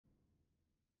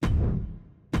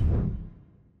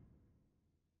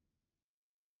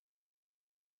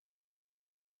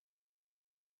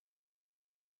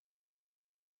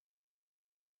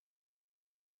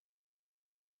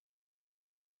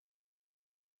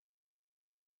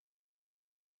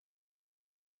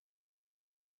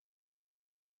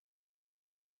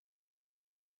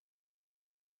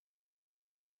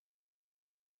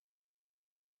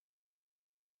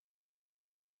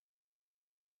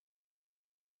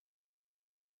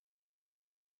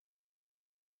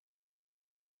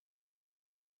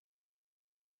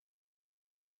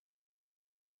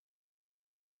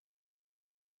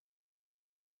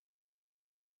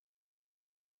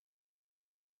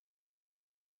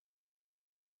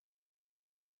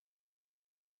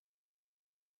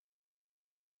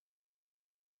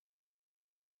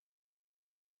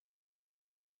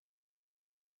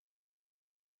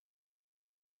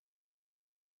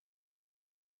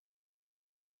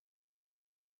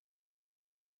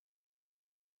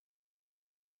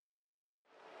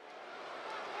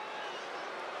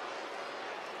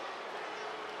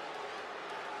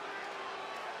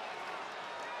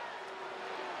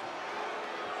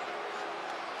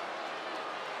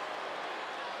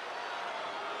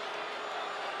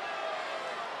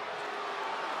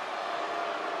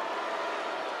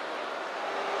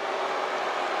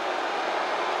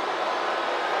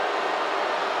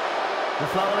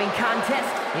following contest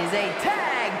is a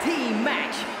tag team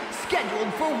match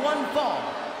scheduled for one fall.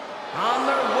 On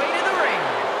their way to the ring,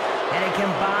 at a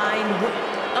combined weight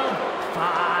of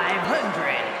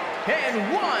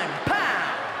 501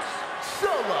 pounds,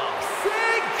 Solo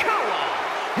Sikoa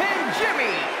and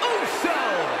Jimmy Uso,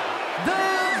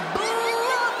 the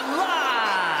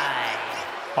Bloodline.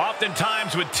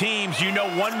 Oftentimes with teams, you know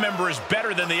one member is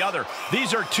better than the other.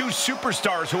 These are two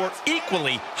superstars who are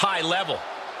equally high level.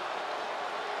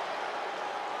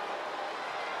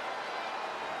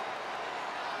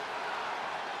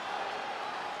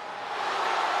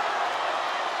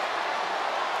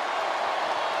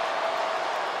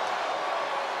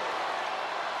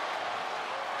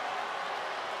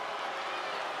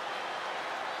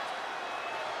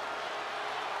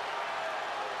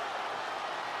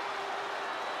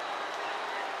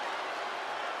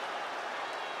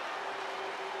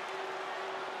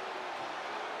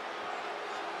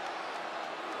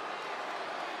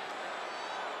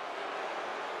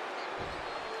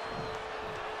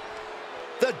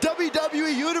 The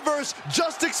WWE Universe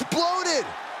just exploded!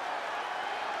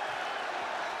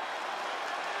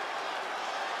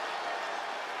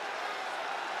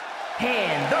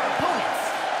 And their opponents,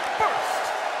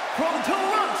 first, from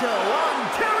Toronto,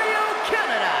 Ontario,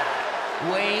 Canada,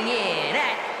 weighing in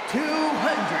at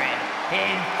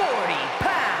 240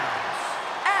 pounds,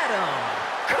 Adam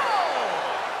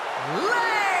Cole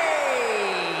Lane.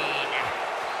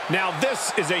 Now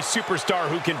this is a superstar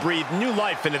who can breathe new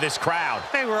life into this crowd.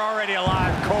 They were already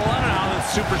alive, Cole. I don't know how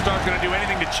this superstar's going to do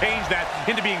anything to change that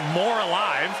into being more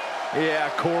alive. Yeah,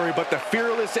 Corey, but the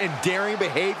fearless and daring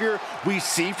behavior we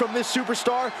see from this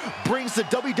superstar brings the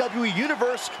WWE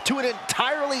Universe to an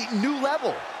entirely new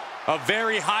level. A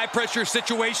very high-pressure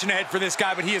situation ahead for this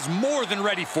guy, but he is more than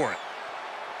ready for it.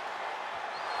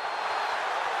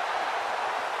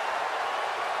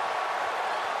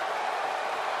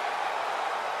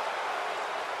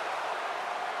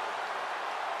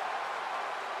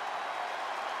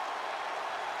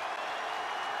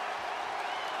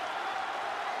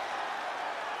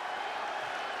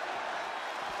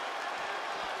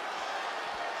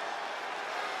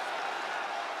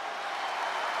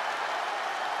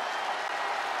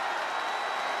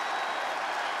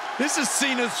 This is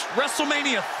Cena's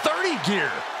WrestleMania 30 gear.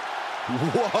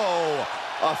 Whoa,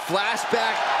 a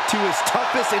flashback to his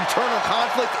toughest internal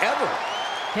conflict ever.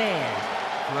 And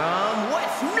from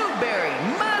West Newbury,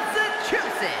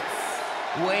 Massachusetts,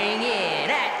 weighing in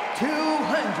at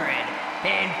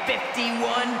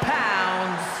 251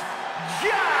 pounds,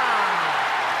 John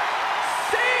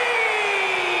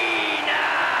Cena!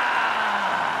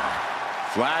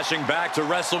 Flashing back to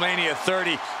WrestleMania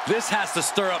 30, this has to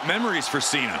stir up memories for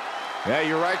Cena. Yeah,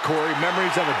 you're right, Corey.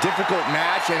 Memories of a difficult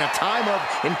match and a time of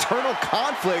internal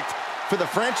conflict for the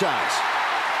franchise.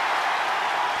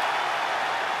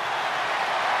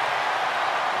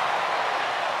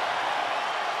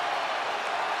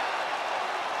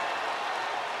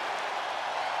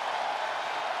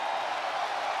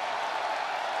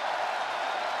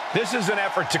 This is an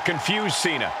effort to confuse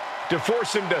Cena, to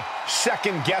force him to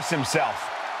second-guess himself.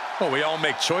 Well, we all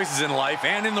make choices in life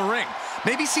and in the ring.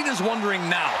 Maybe Cena's wondering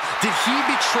now, did he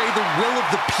betray the will of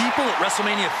the people at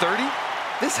WrestleMania 30?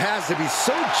 This has to be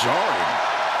so jarring.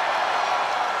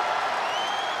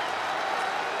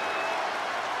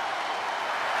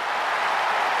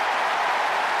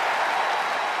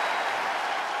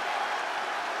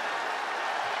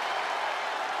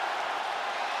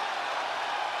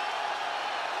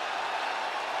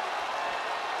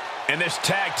 And this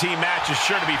tag team match is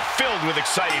sure to be filled with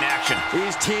exciting action.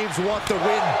 These teams want the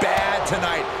win bad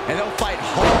tonight, and they'll fight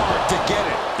hard to get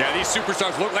it. Yeah, these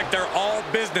superstars look like they're all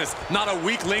business, not a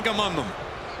weak link among them.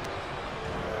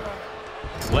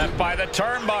 Left by the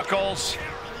turnbuckles.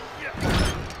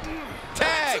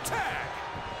 Tag!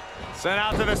 Sent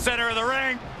out to the center of the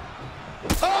ring.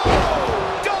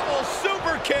 Oh! Double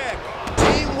super kick!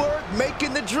 Teamwork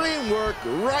making the dream work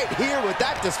right here with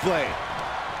that display.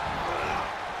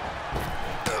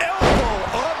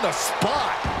 On the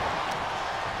spot.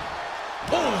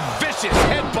 Oh, vicious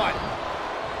headbutt.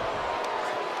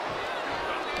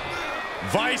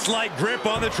 Vice-like grip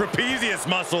on the trapezius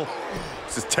muscle.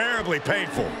 This is terribly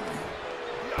painful.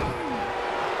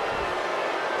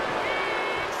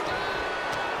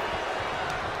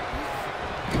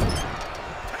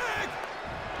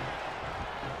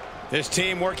 This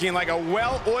team working like a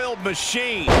well-oiled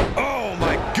machine. Oh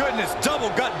my goodness, double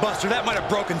gut buster. That might have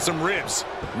broken some ribs.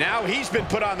 Now he's been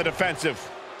put on the defensive.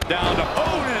 Down to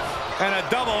opponent and a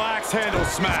double axe handle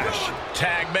smash.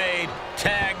 Tag made,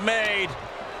 tag made.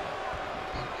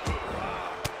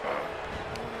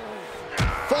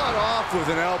 Fought off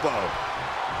with an elbow.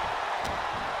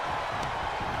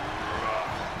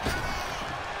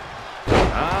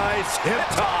 Nice hip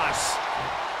toss.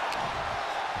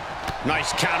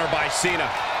 Nice counter by Cena.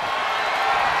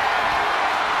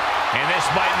 And this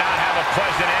might not have a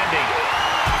pleasant ending.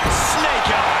 Snake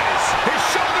eyes. His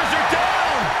shoulders are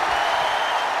down.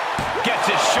 Gets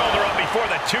his shoulder up before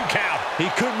the 2 count. He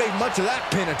couldn't make much of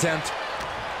that pin attempt.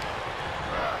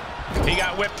 He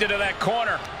got whipped into that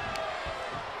corner.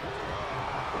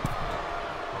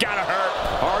 Gotta hurt.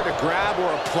 Hard to grab or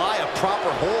apply a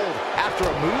proper hold after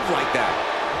a move like that.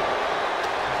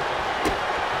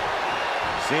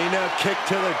 Cena kick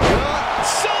to the gut.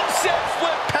 Sunset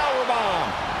flip powerbomb.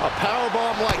 A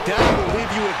powerbomb like that will leave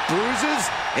you with bruises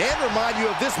and remind you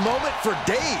of this moment for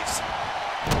days.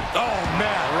 Oh,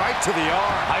 man, right to the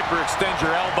arm. Hyperextend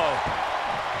your elbow.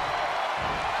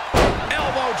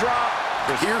 Elbow drop.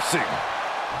 Piercing.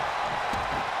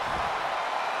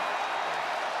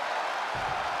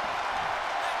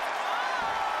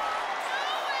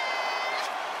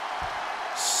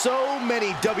 So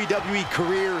many WWE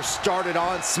careers started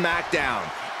on SmackDown.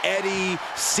 Eddie,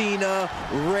 Cena,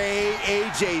 Ray,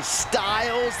 AJ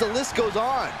Styles, the list goes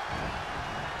on.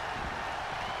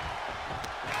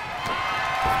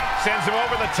 Sends him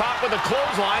over the top with a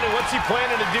clothesline, and what's he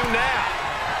planning to do now?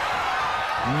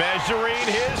 Measuring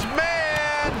his man.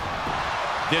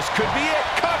 This could be it.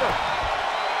 Cover.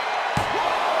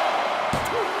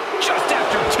 Just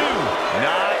after 2.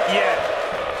 Not yet.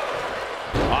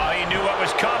 Oh, he knew what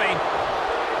was coming.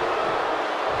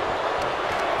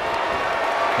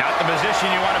 Not the position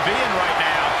you want to be in right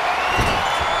now.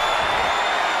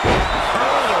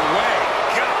 Hurled away.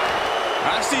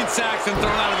 God. I've seen Saxon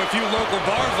thrown out of a few local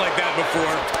bars like that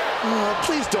before. Oh,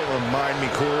 please don't remind me,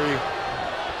 Corey.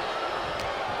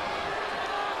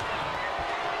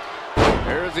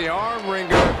 There's the arm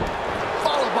wringer,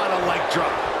 followed by the leg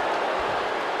drop.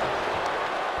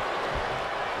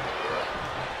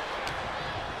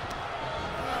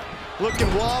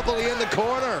 Looking wobbly in the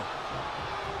corner.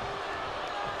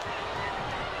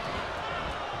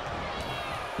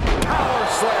 Power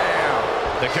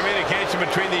slam. The communication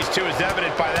between these two is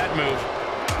evident by that move.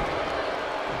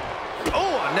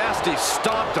 Oh, a nasty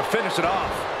stomp to finish it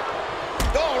off.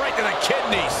 Oh, right to the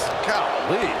kidneys.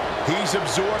 Golly. He's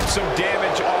absorbed some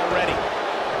damage already.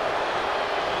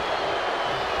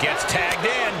 Gets tagged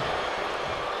in.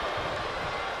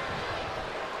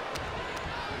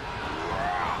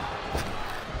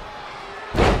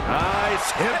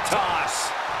 Nice hip toss.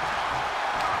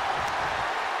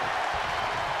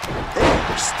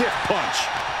 Ooh, stiff punch.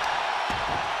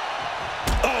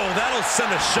 Oh, that'll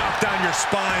send a shot down your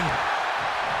spine.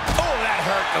 Oh, that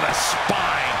hurt to the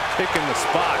spine. Picking the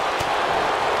spot.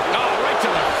 Oh, right to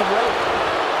the throat.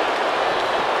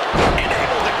 And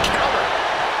able to counter.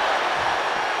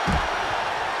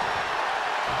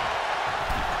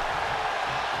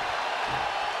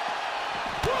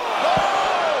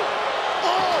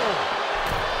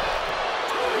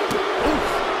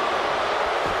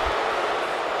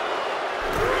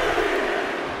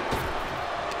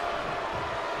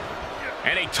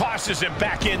 And he tosses him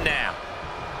back in now.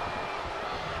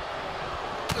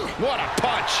 What a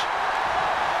punch.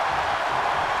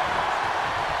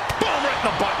 Boom, right in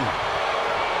the button.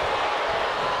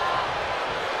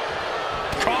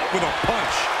 Caught with a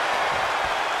punch.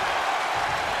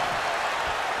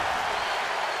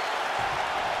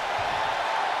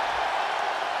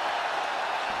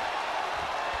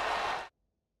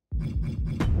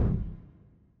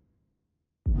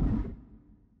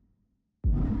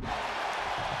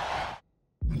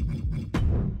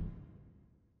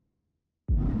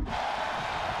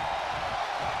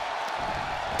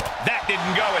 That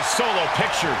didn't go as Solo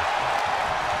pictured.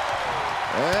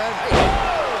 And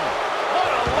Oh,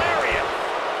 what a lariat.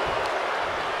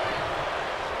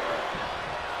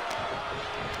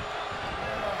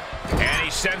 And he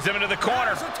sends him into the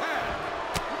corner.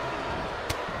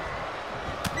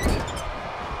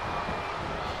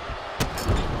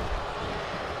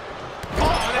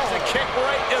 Oh, there's a kick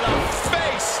right to the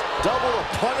face. double the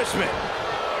punishment.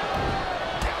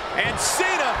 And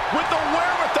Cena with the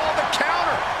wherewithal to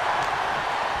counter.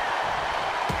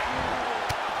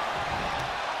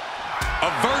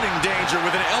 Averting danger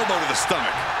with an elbow to the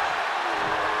stomach.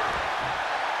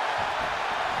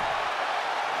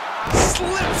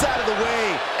 Slips out of the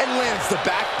way and lands the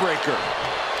backbreaker.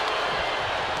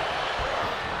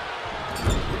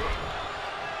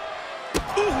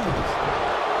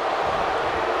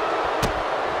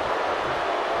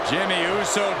 Jimmy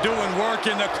Uso doing work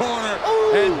in the corner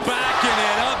and backing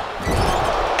it up.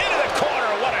 Into the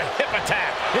corner, what a hip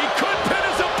attack. He could pin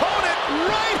his opponent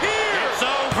right here. It's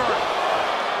over.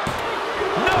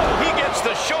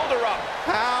 Gets the shoulder up.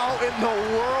 How in the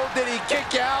world did he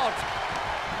kick out?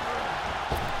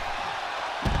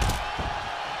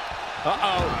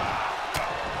 Uh-oh.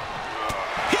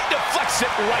 He deflects it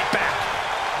right back.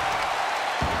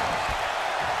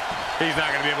 He's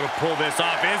not going to be able to pull this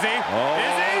off, is he? Oh,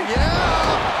 is he?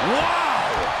 Yeah! Wow!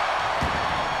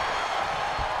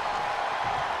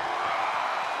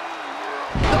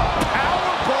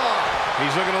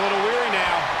 He's looking a little weary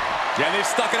now. Yeah, they've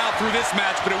stuck it out through this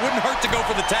match, but it wouldn't hurt to go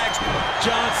for the tags.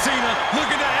 John Cena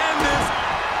looking to end this.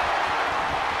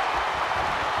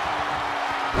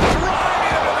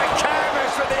 Driving into the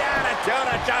canvas for the attitude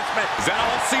adjustment. Is that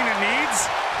all Cena needs?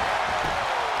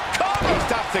 He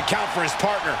stops the count for his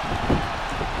partner.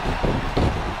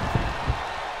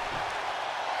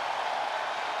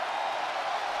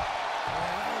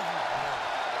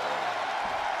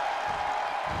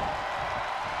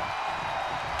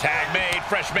 Tag made,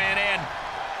 fresh man in.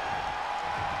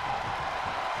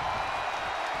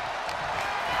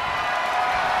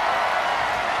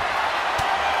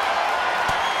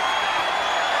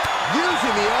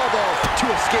 Using the elbow to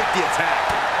escape the attack.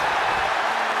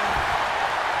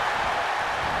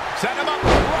 Set him up,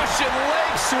 Russian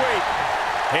leg sweep.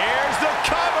 Here's the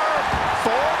cover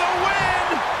for the win.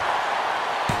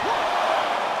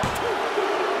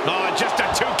 Oh, just a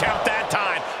 2 count that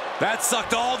time. That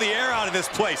sucked all the air out of this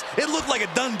place. It looked like a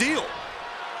done deal.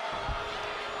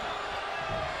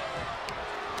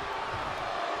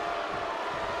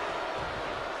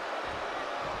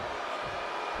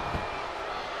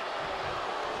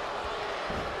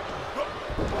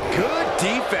 Good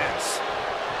defense.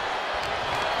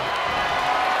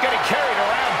 Getting carried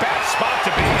around, bad spot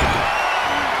to be in.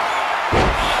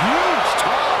 Huge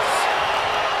toss.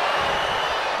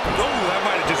 Oh, that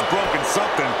might have just broken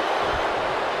something.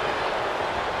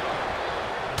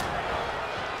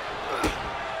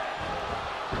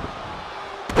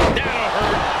 That'll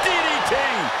hurt. DDT.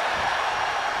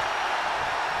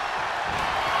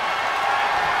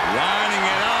 Lining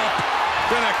it up.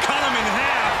 Gonna cut him in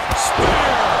half.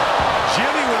 Spear.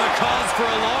 Jimmy with a cause for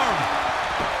alarm.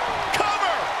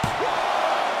 Cover.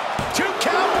 2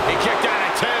 count. He kicked out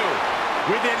at 2.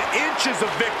 Within inches of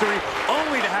victory,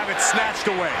 only to have it snatched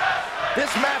away.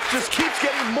 This match just keeps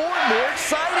getting more and more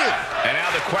exciting. And now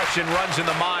the question runs in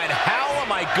the mind, how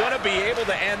am I going to be able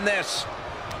to end this?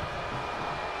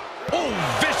 Oh,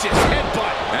 vicious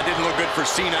headbutt. That didn't look good for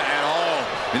Cena at all.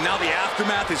 And now the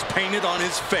aftermath is painted on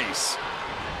his face.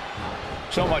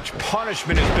 So much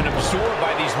punishment has been absorbed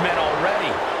by these men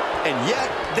already. And yet,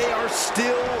 they are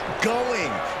still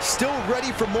going. Still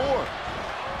ready for more.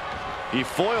 He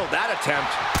foiled that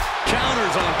attempt.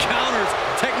 Counters on counters.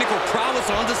 Technical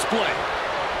prowess on display.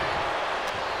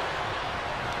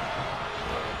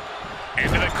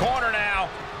 Into the corner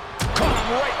now. Caught him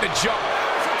right in the jump.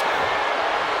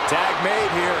 Tag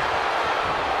made here.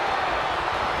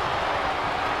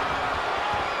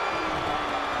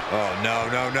 Oh, no,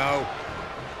 no, no.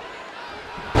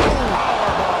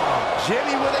 Powerbomb.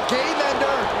 Jimmy with a game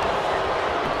ender.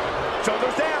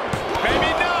 Shoulders down.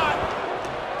 Maybe not.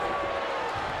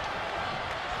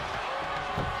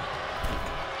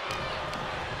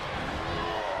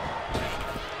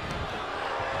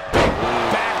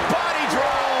 Back body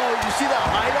draw. You see the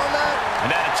height on that?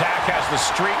 And that attack has the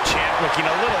street champ looking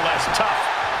a little less tough.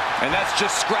 And that's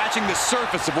just scratching the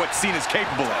surface of what Cena's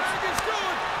capable of.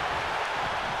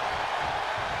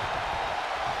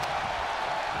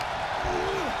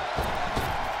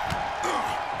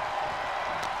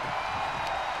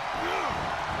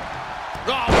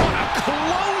 Oh, what a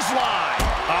clothesline!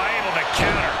 Able to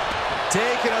counter.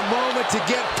 Taking a moment to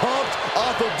get pumped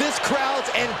off of this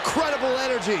crowd's incredible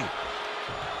energy.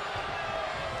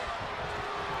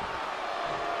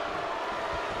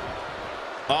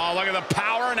 Oh, look at the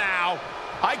power now.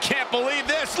 I can't believe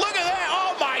this. Look at that.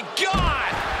 Oh, my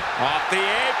God. Off the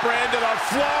apron to the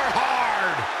floor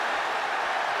hard.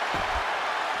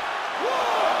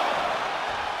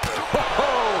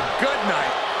 Oh, good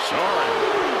night. Sorry.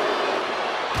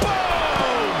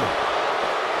 Boom.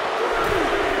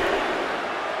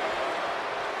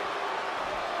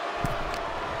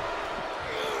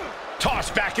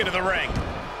 Tossed back into the ring.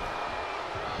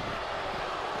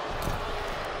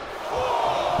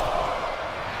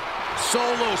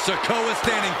 Solo Sikoa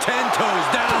standing 10 toes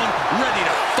down, ready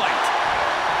to fight.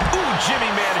 Ooh,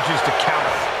 Jimmy manages to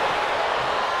counter.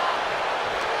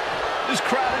 This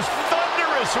crowd is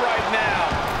thunderous right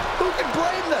now. Who can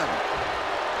blame them?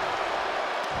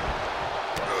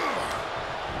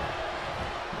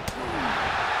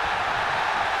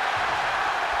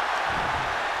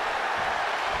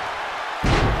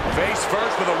 Face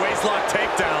first with a waistlock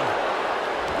takedown.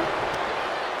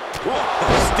 Whoa,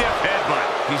 stiff headbutt.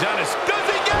 He's on his... Does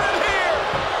he get it here?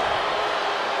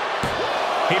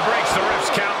 He breaks the ref's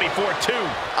count before 2.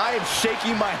 I am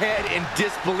shaking my head in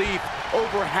disbelief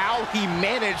over how he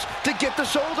managed to get the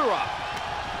shoulder up.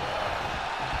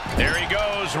 There he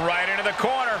goes, right into the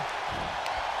corner.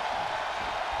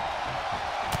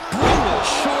 Brutal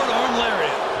short arm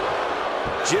lariat.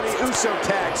 Jimmy Uso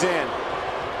tags in.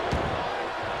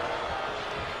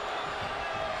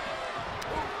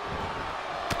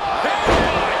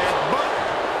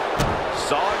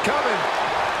 Saw it coming.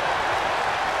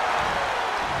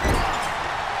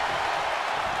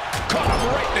 Caught him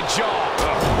right in the jaw.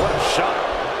 Oh, what a shot.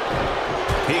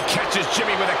 He catches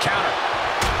Jimmy with a counter.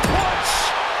 Punch!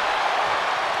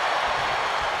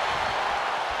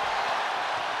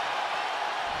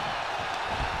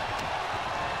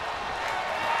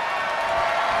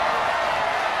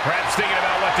 Perhaps thinking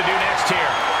about what to do next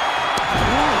here.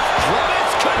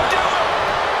 This could do it!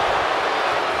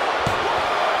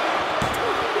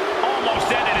 Almost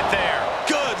ended it there.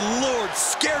 Good Lord,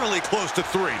 scarily close to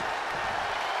 3.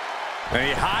 And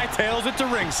he hightails it to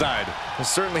ringside. He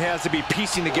certainly has to be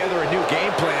piecing together a new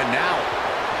game plan now.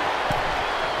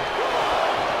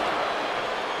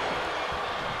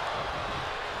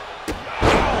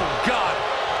 Oh, God.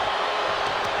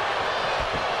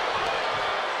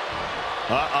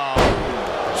 Uh-oh.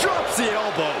 Drops the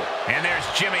elbow. And there's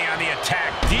Jimmy on the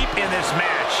attack deep in this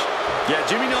match. Yeah,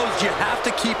 Jimmy knows you have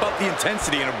to keep up the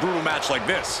intensity in a brutal match like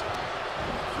this.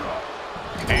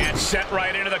 And set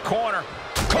right into the corner.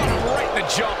 Caught him right in the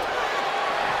jump.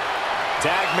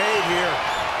 Tag made here.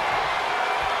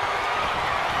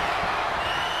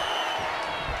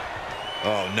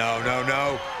 Oh, no, no,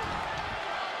 no.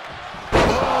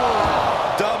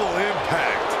 Oh, double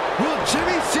impact. Will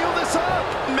Jimmy seal this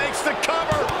up? Makes the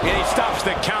cover. And he stops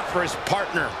the count for his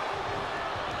partner.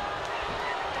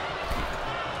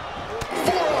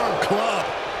 Forearm club.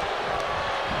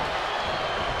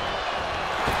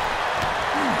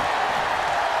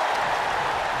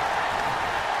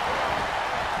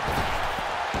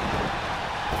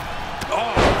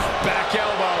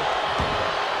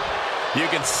 You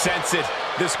can sense it.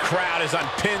 This crowd is on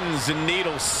pins and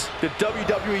needles. The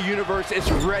WWE Universe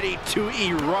is ready to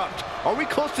erupt. Are we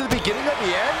close to the beginning of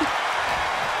the end?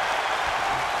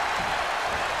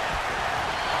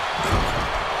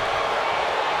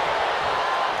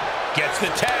 Gets the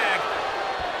tag.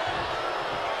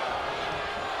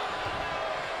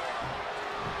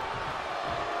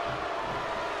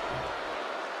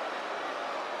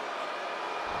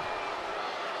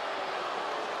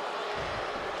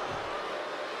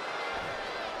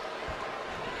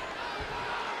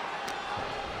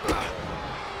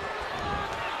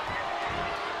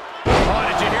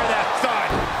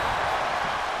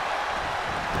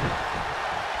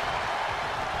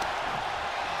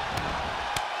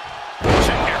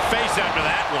 After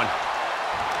that one.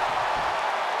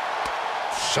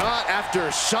 Shot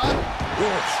after shot.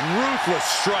 Ruthless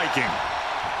striking.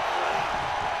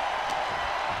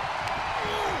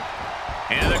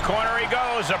 Into the corner he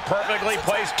goes, a perfectly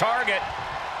placed target.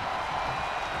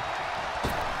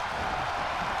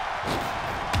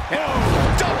 Oh,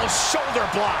 double shoulder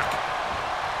block.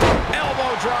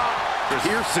 Elbow drop.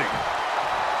 Piercing.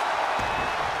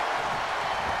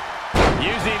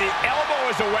 Using the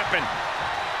elbow as a weapon.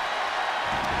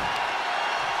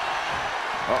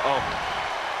 Uh-oh.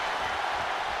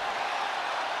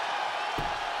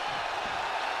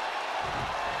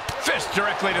 Fist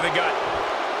directly to the gut.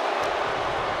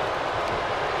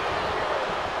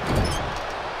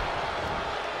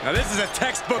 Now this is a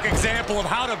textbook example of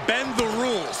how to bend the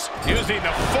rules. Using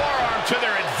the forearm to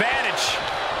their advantage.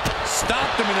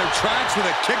 Stopped them in their tracks with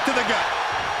a kick to the gut.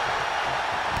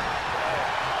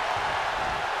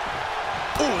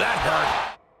 Ooh, that hurt.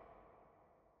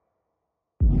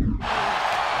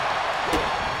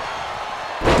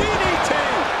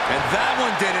 That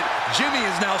one did it. Jimmy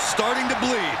is now starting to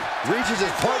bleed. Reaches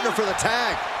his partner for the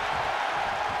tag.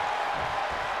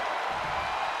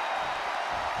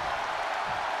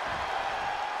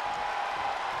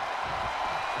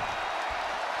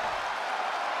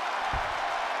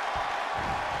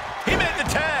 He made the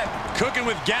tag. Cooking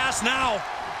with gas now.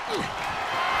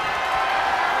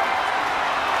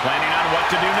 Planning on what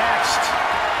to do next.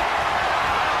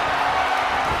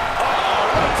 Oh,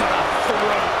 right to the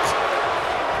throat.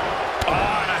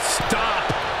 Stop.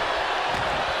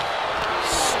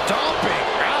 Stomping.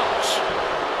 Ouch.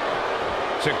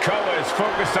 Sikoa is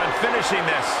focused on finishing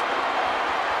this.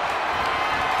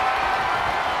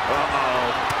 Uh-oh.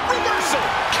 Reversal.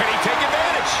 Can he take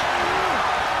advantage?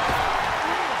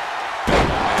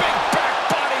 Big back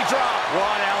body drop.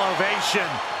 What elevation.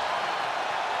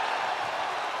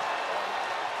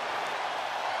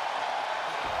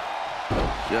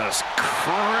 Just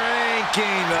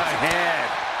cranking the head.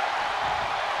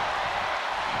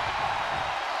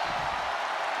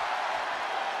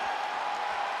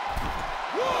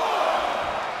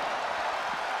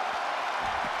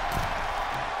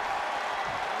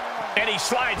 And he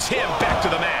slides him back to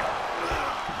the mat.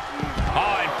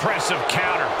 Oh, impressive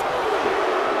counter.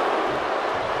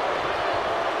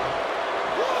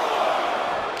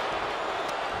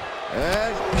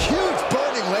 And huge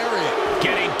burning lariat.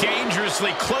 Getting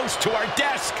dangerously close to our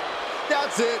desk.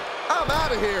 That's it. I'm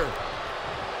out of here.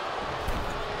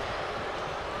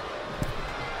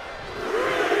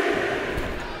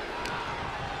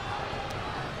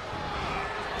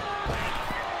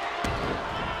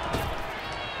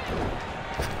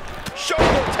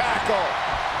 Shoulder tackle.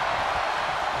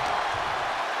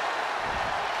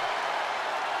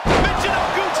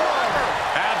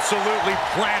 Absolutely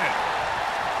planted.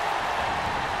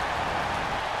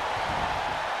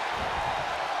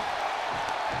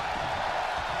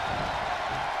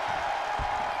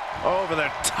 Over the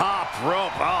top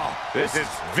rope. Oh, This is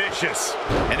vicious.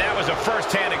 And that was a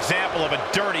first-hand example of a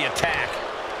dirty attack.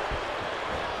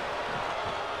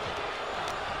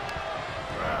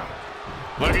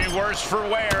 Looking worse for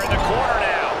wear in the corner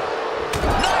now.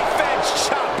 Knife edge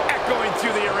chop echoing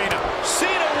through the arena.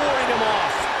 Cena warding him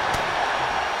off.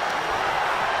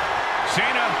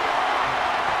 Cena,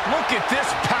 look at this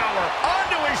power.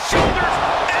 Onto his shoulders.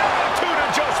 Attitude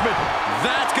adjustment.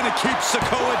 That's going to keep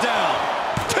Sikoa down.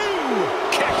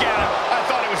 Kick out. I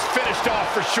thought it was finished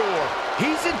off for sure.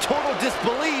 he's in total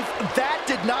disbelief. That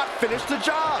did not finish the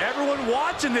job. Everyone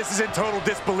watching this is in total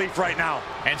disbelief right now.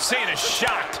 And Cena's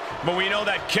shocked, but we know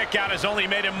that kick out has only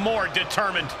made him more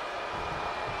determined.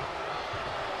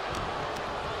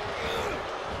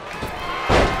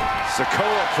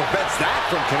 Sikoa prevents that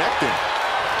from connecting.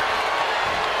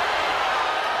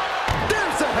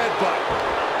 There's a headbutt.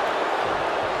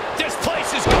 This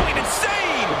place is going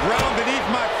insane. The ground beneath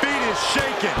my feet is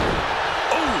shaking.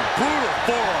 Oh, brutal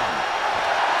forearm.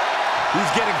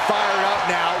 He's getting fired up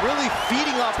now, really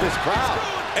feeding off this crowd.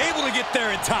 Able to get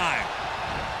there in time.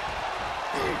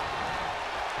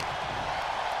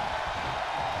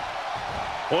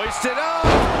 Hoisted up.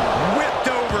 Whipped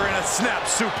over in a snap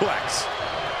suplex.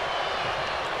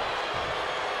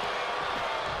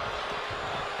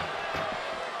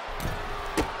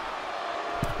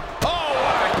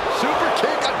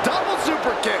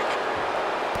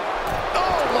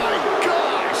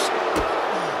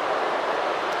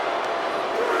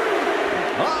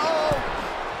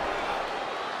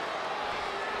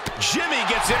 Jimmy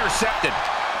gets intercepted.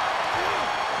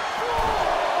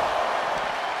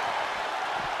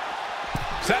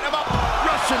 Set him up.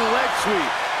 Russian leg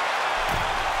sweep.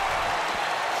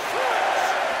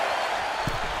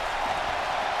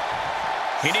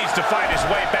 He needs to find his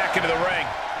way back into the ring.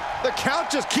 The count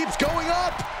just keeps going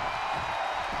up.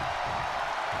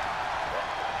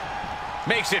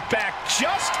 Makes it back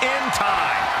just in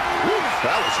time. Whew,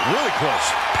 that was really close.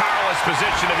 Powerless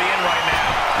position to be in right now.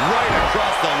 Right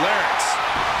across the larynx.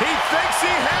 He thinks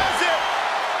he has it.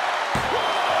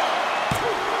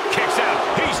 Kicks out.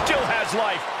 He still has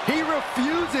life. He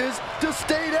refuses to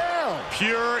stay down.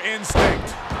 Pure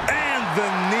instinct. And the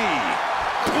knee.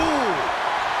 Ooh.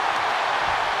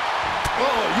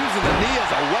 Oh, using the knee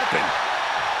as a weapon.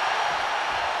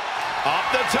 Up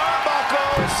the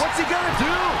turnbuckles. What's he gonna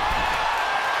do?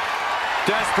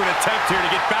 Desperate attempt here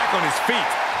to get back on his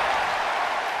feet.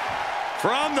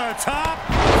 From the top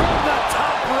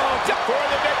rope For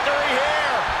the victory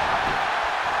here.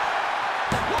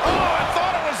 Oh, I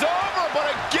thought it was over, but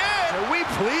again. Can we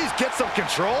please get some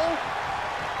control?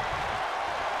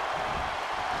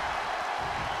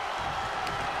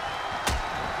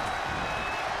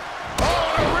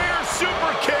 Oh, and a rear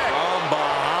super kick. from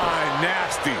behind.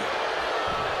 Nasty.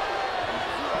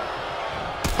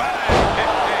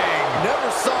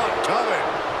 Never saw it coming.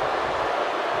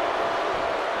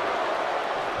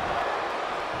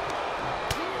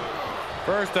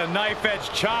 First a knife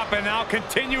edge chop and now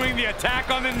continuing the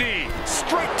attack on the knee.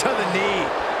 Straight to the knee.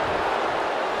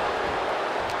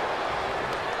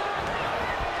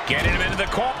 Getting him into the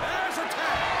corner.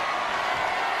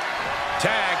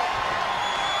 Tag.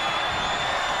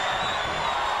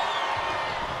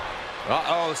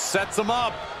 Uh-oh, sets him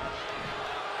up.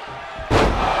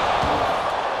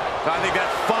 I think that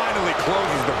finally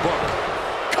closes the book.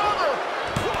 Cover.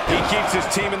 He keeps his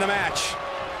team in the match.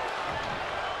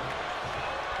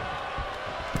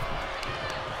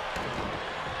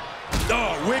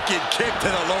 Oh, wicked kick to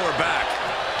the lower back.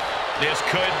 This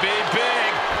could be big.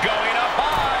 Going up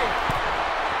high.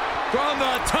 From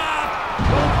the top.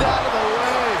 Moved out of the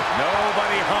way.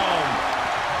 Nobody home.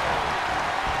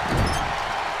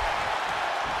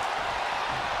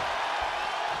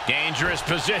 dangerous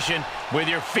position with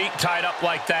your feet tied up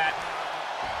like that.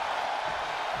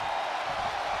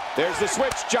 There's the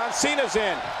switch. John Cena's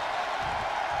in.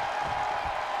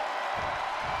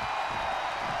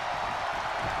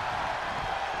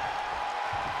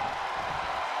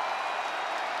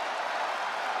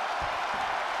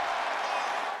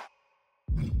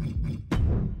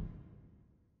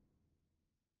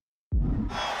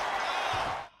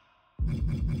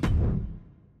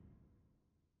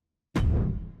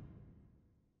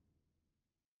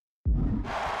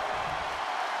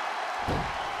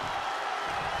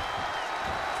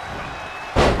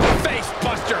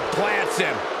 Buster plants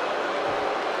him.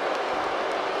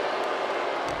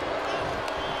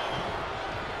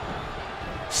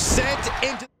 Sent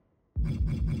into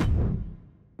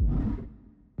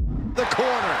the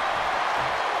corner.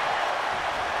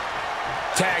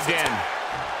 Tagged in.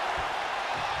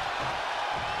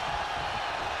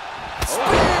 Spear!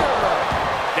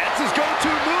 That's his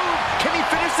go-to move. Can he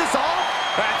finish this off?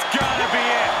 That's gotta be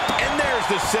it. And there's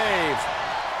the save.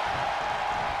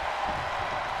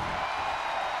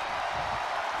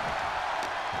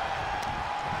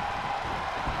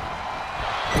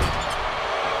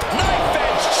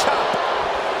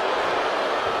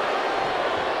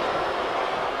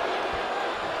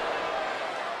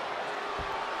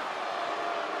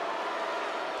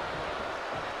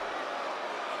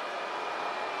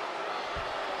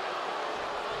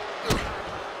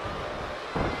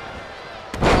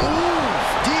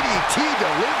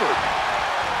 Delivered.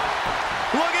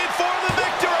 Looking for the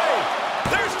victory.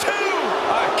 There's two.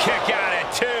 A kick out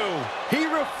at two. He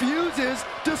refuses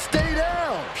to stay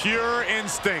down. Pure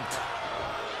instinct.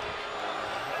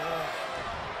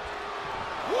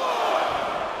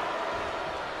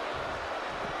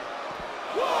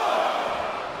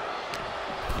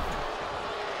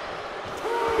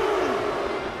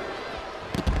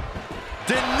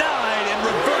 Denied and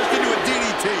reversed into a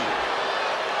DDT.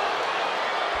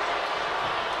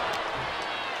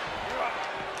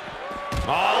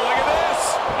 Oh, look at this.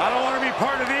 I don't want to be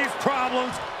part of these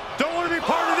problems. Don't want to be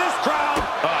part of this crowd.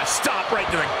 Stop right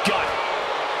to the gut.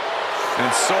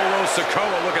 And Solo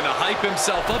Sikoa looking to hype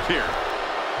himself up here.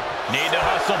 Need to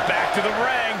hustle back to the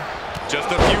ring.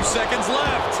 Just a few seconds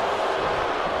left.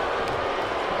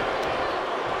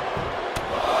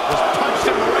 Just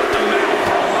punched him right in the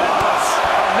mouth. Relentless.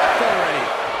 Enough already.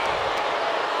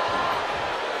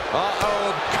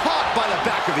 Uh-oh, caught by the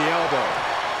back of the elbow.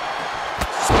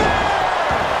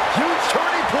 Huge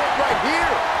turning point right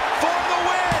here. For the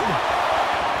win.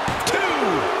 Two.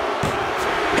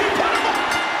 He put him up.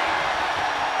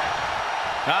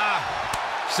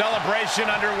 Celebration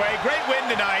underway. Great win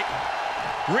tonight.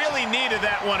 Really needed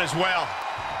that one as well.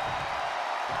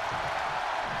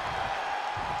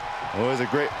 Oh, it was a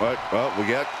great, well, we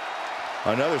got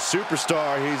another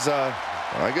superstar. He's,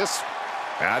 I guess,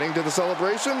 adding to the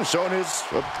celebration, showing his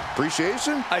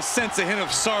appreciation. I sense a hint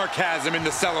of sarcasm in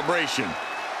the celebration.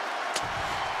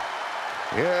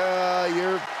 Yeah,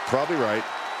 you're probably right.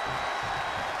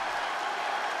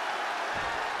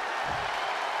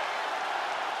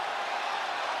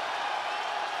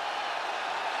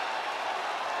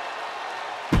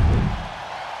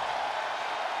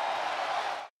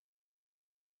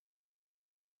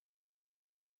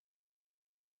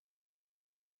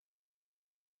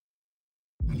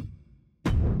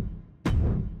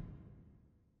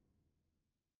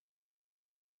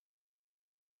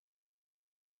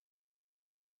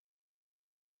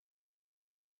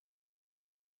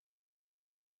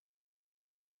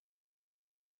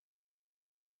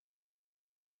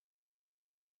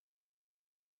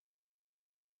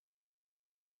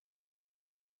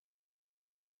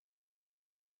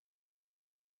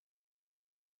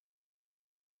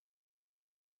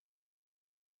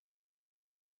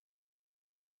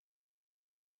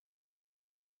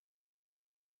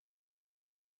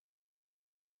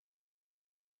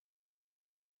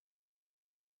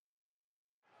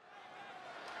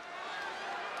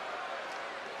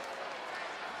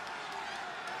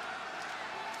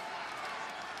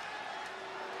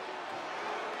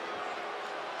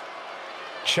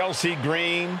 Chelsea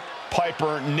Green,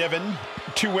 Piper Niven,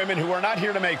 two women who are not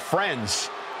here to make friends.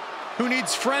 Who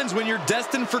needs friends when you're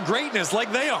destined for greatness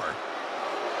like they are?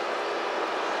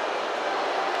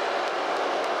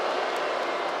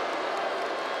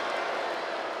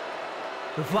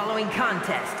 The following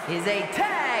contest is a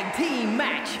tag team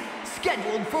match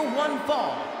scheduled for one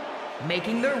fall.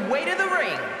 Making their way to the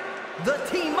ring, the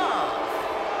team of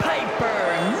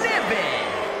Piper Niven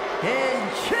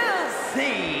and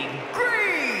Chelsea Green.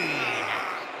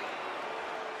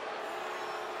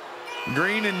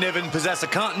 Green and Niven possess a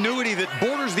continuity that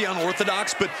borders the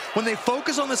unorthodox, but when they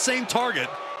focus on the same target,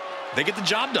 they get the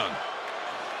job done.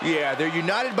 Yeah, they're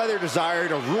united by their desire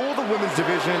to rule the women's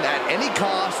division at any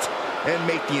cost and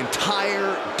make the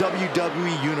entire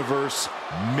WWE Universe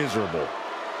miserable.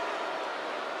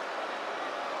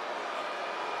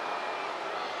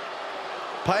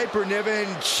 Piper Niven,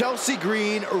 Chelsea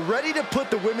Green, ready to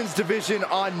put the women's division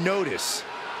on notice.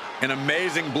 An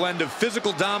amazing blend of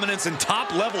physical dominance and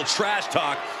top-level trash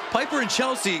talk. Piper and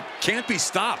Chelsea can't be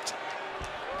stopped.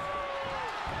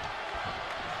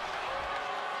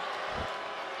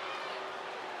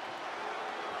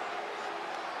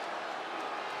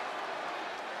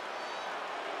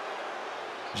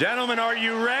 Gentlemen, are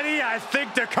you ready? I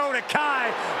think Dakota Kai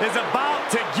is about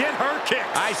to get her kicks.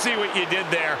 I see what you did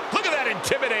there. Look at that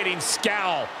intimidating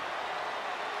scowl.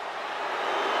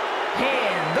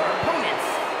 And their opponents,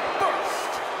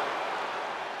 first,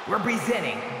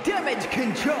 representing Damage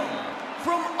Control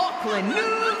from Auckland,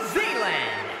 New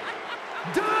Zealand,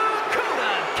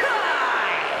 Dakota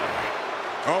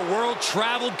Kai. A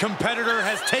world-traveled competitor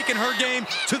has taken her game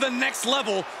to the next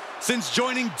level since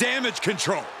joining Damage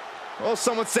Control. Well,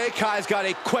 some would say Kai's got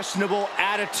a questionable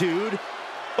attitude,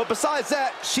 but besides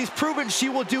that, she's proven she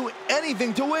will do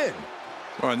anything to win.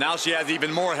 Well, now she has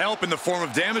even more help in the form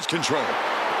of Damage Control.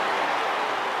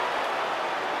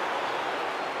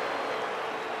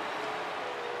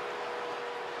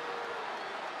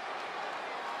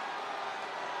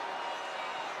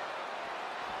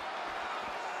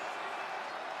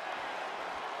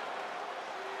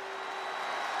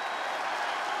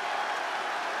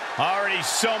 Already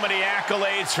so many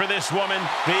accolades for this woman,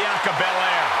 Bianca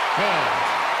Belair. And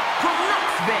from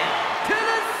Knoxville,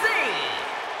 Tennessee,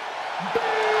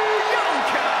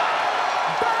 Bianca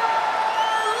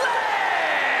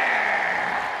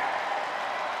Belair.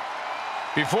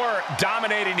 Before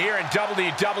dominating here in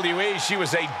WWE, she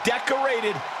was a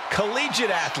decorated collegiate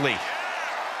athlete.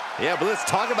 Yeah, but let's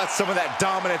talk about some of that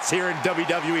dominance here in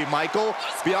WWE, Michael.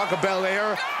 Bianca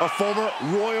Belair, a former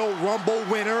Royal Rumble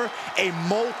winner, a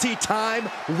multi-time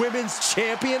women's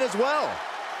champion as well.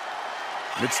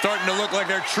 It's starting to look like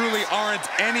there truly aren't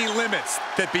any limits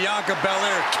that Bianca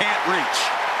Belair can't reach.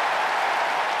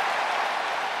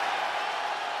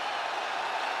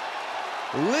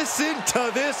 Listen to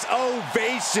this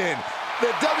ovation.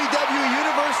 The WWE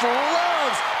Universe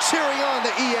loves cheering on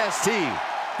the EST.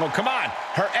 Well, come on.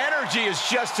 Her energy is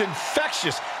just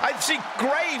infectious. I see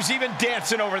Graves even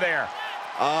dancing over there.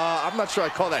 I'm not sure I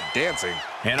call that dancing.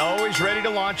 And always ready to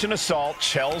launch an assault,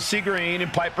 Chelsea Green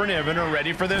and Piper Niven are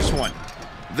ready for this one.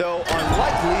 Though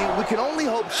unlikely, we can only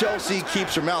hope Chelsea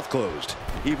keeps her mouth closed.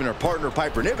 Even her partner,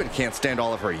 Piper Niven, can't stand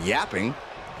all of her yapping.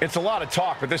 It's a lot of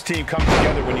talk, but this team comes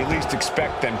together when you least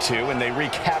expect them to, and they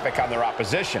wreak havoc on their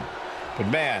opposition. But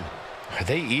man, are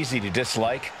they easy to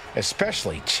dislike,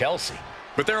 especially Chelsea.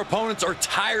 But their opponents are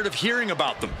tired of hearing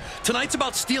about them. Tonight's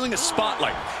about stealing a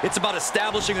spotlight. It's about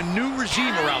establishing a new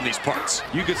regime around these parts.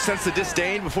 You could sense the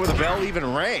disdain before the bell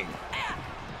even rang.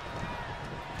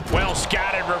 Well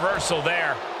scattered reversal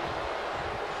there.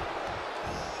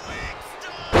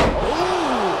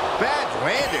 Ooh, bad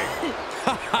landing.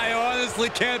 I honestly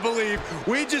can't believe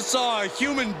we just saw a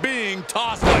human being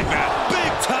tossed like that.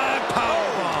 Big time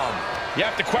powerbomb. You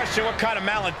have to question what kind of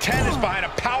malintent is behind a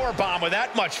powerbomb with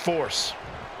that much force.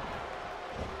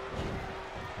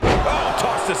 Oh,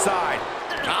 tossed aside.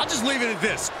 I'll just leave it at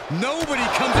this. Nobody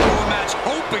comes into a match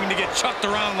hoping to get chucked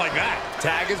around like that.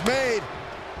 Tag is made.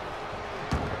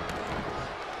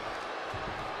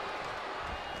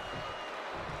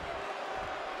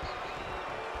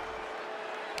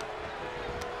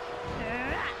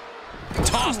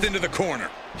 Tossed into the corner.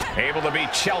 Able to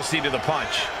beat Chelsea to the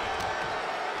punch.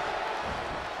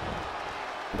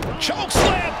 Choke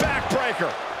slam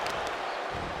backbreaker.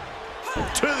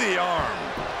 To the arm.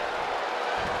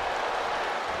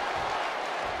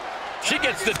 She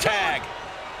gets the tag.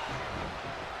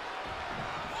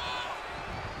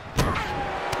 Driven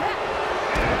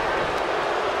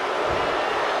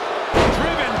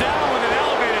down with an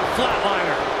elevated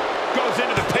flatliner. Goes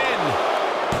into the pin.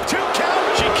 2 count.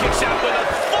 She kicks out with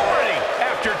authority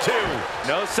after 2.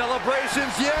 No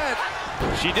celebrations yet.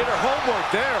 She did her homework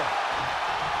there.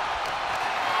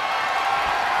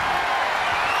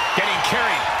 Getting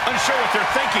carried. Unsure what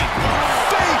they're thinking.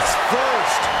 Face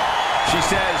first. She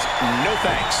says, no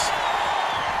thanks.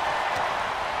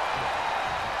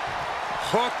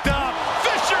 Hooked up.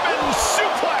 Fisherman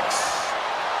suplex.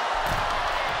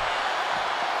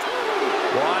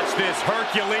 Watch this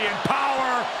Herculean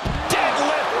power.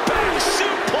 Deadlift back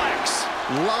suplex.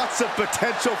 Lots of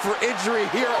potential for injury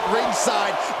here at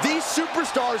ringside. These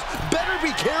superstars better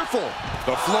be careful.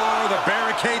 The floor, the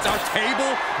barricades, our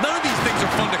table, none of these things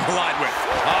are fun to collide with.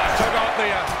 Took off the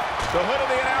hood of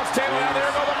the announce table. Now there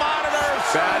go the monitors.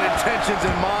 Bad intentions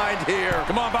in mind here.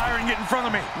 Come on, Byron, get in front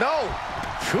of me. No.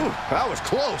 Phew, that was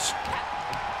close.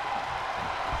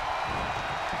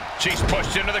 She's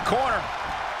pushed into the corner.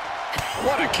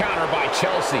 What a counter by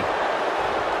Chelsea.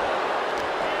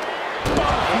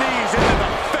 Both knees into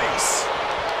the face.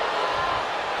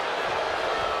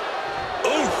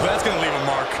 Oof, that's going to leave a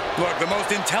mark. Look, the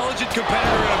most intelligent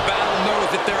competitor in a battle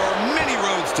knows that there are many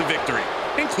roads to victory,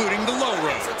 including the low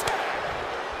road.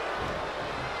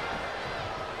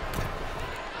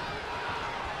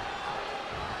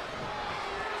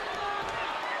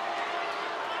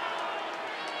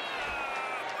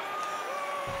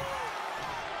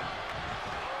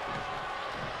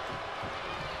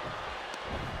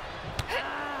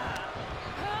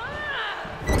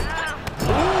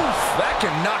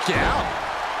 Can knock you out.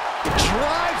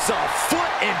 Drives a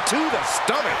foot into the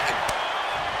stomach.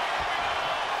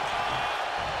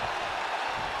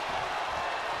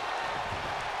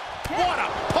 What a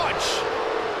punch!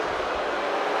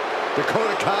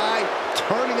 Dakota Kai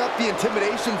turning up the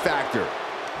intimidation factor.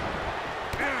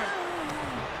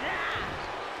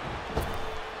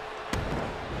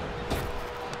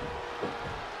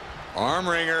 Arm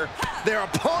wringer. Their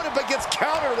opponent but gets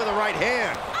countered with a right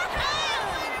hand.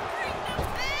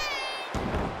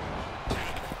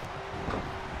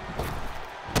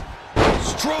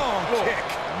 Strong kick.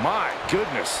 My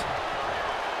goodness.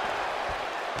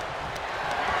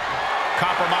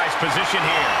 Compromised position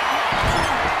here.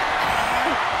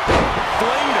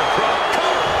 Flamed across.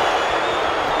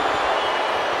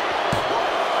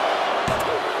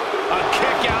 A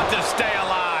kick out to stay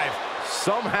alive.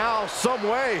 Somehow, some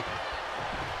way.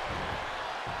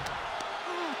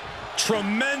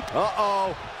 Tremendous.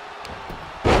 Uh-oh.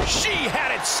 She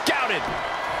had it scouted.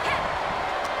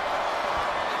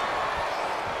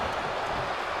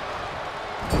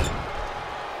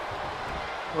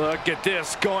 Look at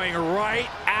this, going right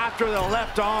after the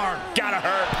left arm. Gotta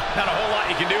hurt. Not a whole lot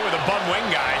you can do with a bum wing,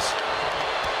 guys.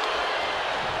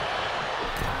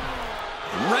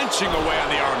 Wrenching away on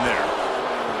the arm there.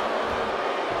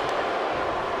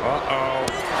 Uh-oh.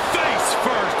 Face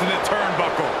first in the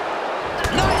turnbuckle.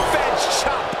 Knife edge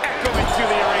chop echoing through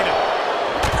the arena.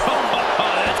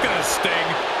 That's gonna sting.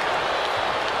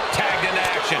 Tagged into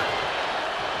action.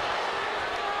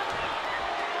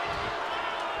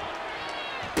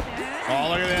 Oh,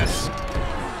 look at this.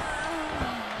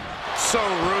 So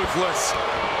ruthless.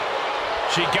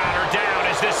 She got her down.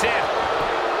 Is this it?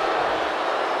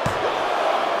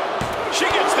 She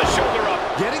gets the shoulder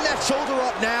up. Getting that shoulder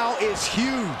up now is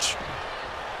huge.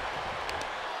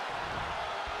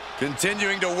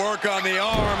 Continuing to work on the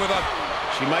arm with a...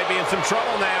 She might be in some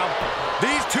trouble now.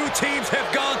 These two teams have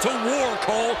gone to war,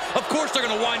 Cole. Of course they're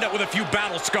going to wind up with a few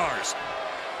battle scars.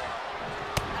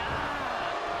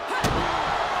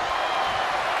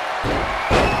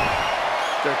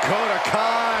 Dakota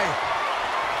Kai.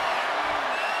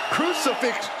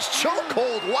 Crucifix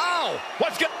chokehold. Wow.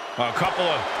 What's good? A couple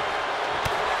of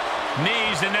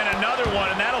knees and then another one,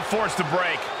 and that'll force the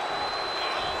break.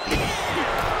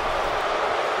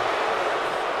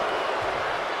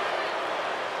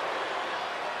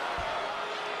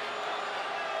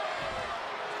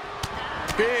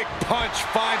 Big punch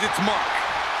finds its mark.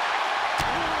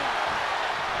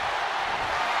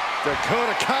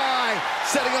 Dakota Kai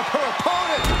setting up her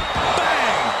opponent.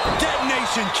 Bang!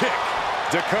 Detonation kick.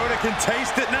 Dakota can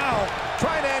taste it now.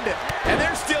 Trying to end it. And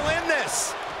they're still in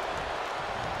this.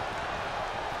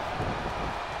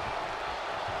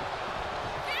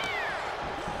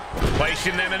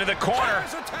 Placing them into the corner.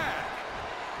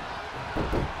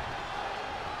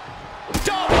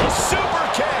 Double super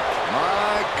kick.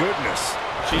 My goodness.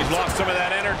 She's lost some of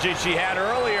that energy she had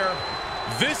earlier.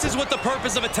 This is what the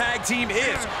purpose of a tag team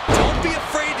is. Don't be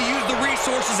afraid to use the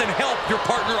resources and help your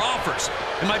partner offers.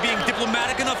 Am I being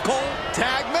diplomatic enough, Cole?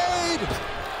 Tag made.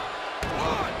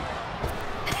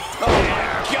 Oh,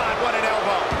 my God, what an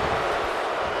elbow.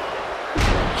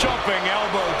 Jumping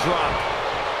elbow drop.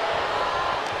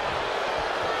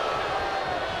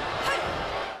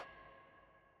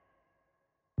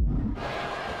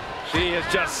 She is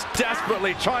just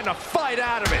desperately trying to fight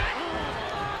out of it.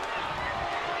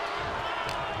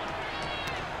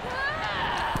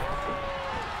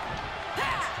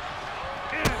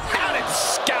 Had it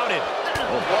scouted.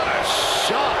 Oh, what a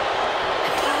shot.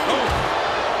 Oh.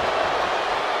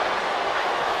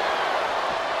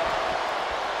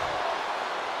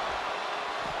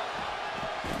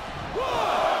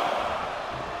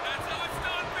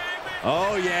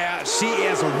 Oh, yeah, she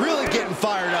is really getting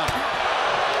fired up.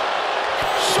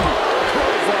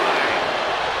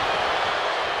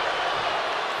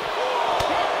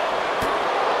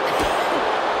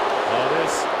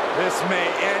 This may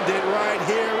end it right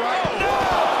here, right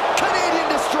now. Canadian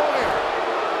Destroyer.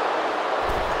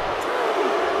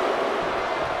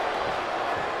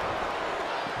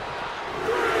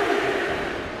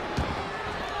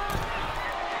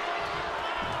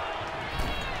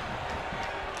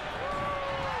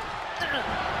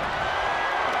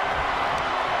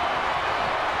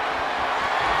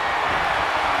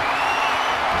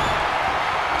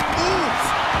 Oof,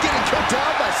 getting kicked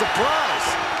out by surprise.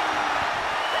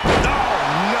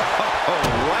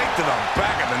 Right to the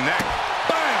back of the neck.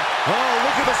 Bam! Oh,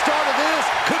 look at the start of this.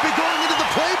 Could be going into the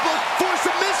playbook for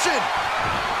submission.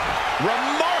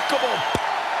 Remarkable.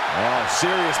 Oh,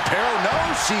 serious peril. No,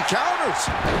 she counters.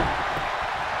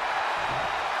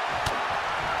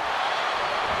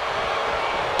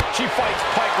 She fights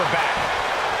Piper back.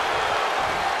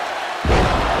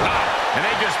 And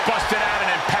they just busted out an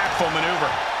impactful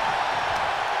maneuver.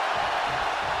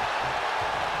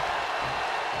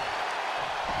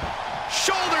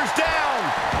 Shoulders down.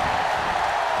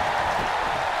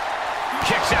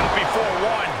 Kicks out before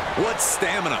one. What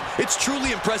stamina. It's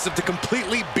truly impressive to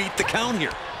completely beat the count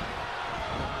here.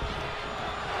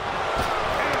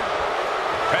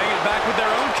 Paying it back with their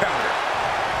own counter.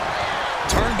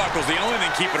 Turnbuckle's the only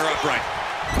thing keeping her upright.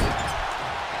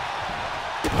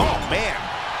 Oh, man.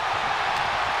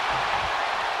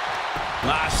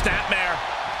 Snapmare.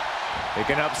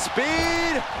 Picking up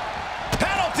speed.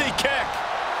 Penalty kick.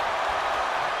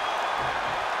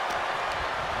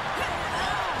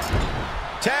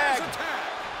 Tag.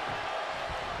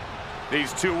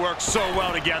 These two work so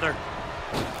well together.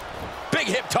 Big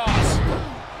hip toss.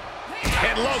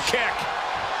 And low kick.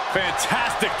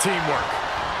 Fantastic teamwork.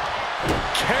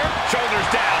 Shoulders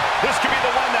down. This could be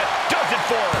the one that does it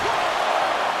for her.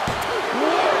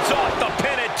 Wards off the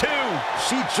pin at 2.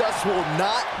 She just will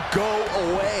not go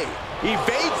away.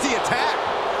 Evades the attack.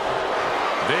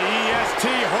 The EST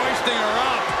hoisting her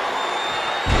up.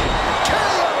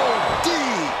 KOD.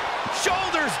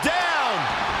 Shoulders down.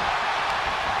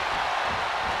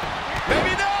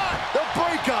 Maybe not. The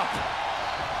breakup.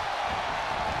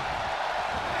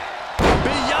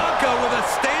 Bianca with a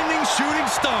standing shooting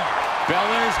star.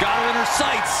 Belair's got her in her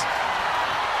sights.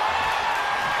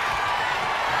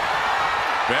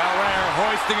 Belair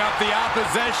hoisting up the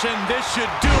opposition. This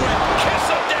should do it. Kiss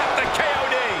of death, the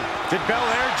KOD. Did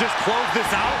Belair just close this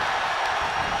out?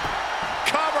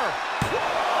 Cover.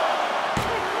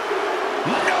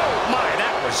 No, my,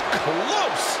 that was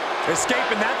close.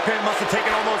 Escaping that pin must have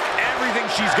taken almost everything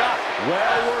she's got.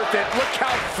 Well worth it. Look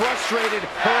how frustrated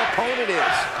her opponent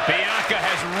is. Bianca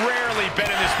has rarely been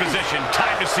in this position.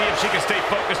 Time to see if she can stay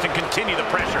focused and continue the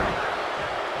pressure.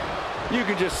 You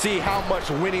can just see how much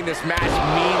winning this match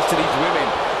means to these women.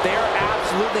 They are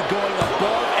absolutely going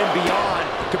above and beyond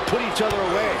to put each other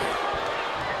away.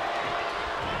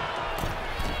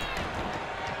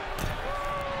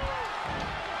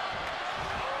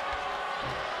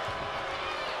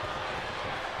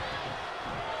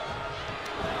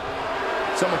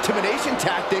 Some intimidation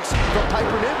tactics from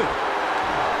Piper Niven.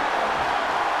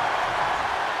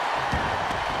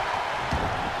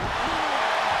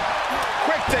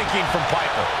 Quick thinking from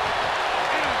Piper.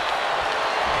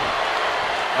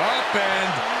 Up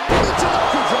and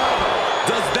Driver.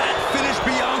 does that finish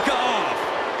Bianca off?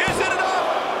 Is it enough?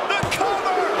 The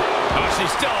cover. Oh,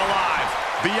 she's still alive.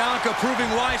 Bianca proving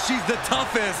why she's the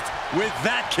toughest with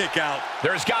that kick out.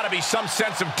 There's got to be some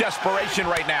sense of desperation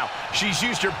right now. She's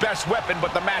used her best weapon,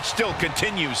 but the match still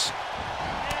continues.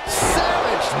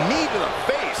 Savage knee to the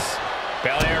face.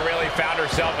 Belair really found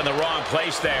herself in the wrong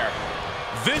place there.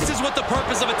 This is what the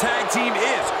purpose of a tag team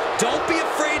is. Don't be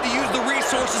afraid to use the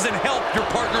resources and help your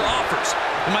partner offers.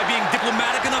 Am I being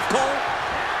diplomatic enough, Cole?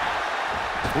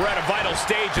 We're at a vital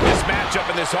stage in this matchup,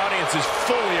 and this audience is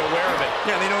fully aware of it.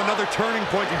 Yeah, they know another turning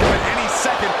point can come at any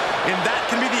second, and that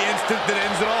can be the instant that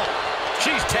ends it all.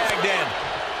 She's tagged in.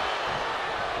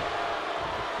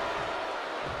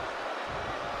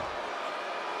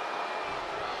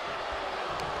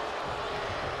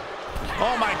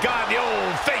 Oh, my God, the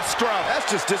old face scrub.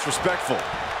 That's just disrespectful.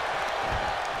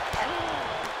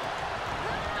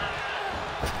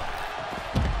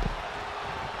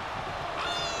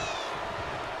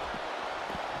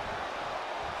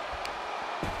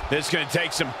 This is going to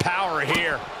take some power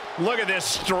here. Look at this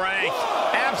strength.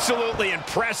 Absolutely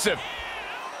impressive.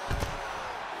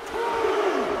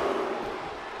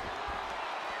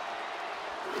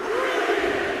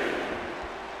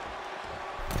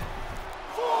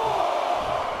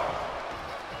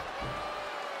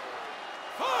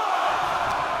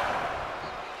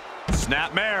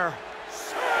 Snapmare.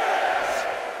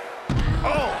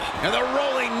 Oh, and the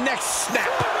rolling neck snap.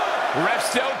 Ref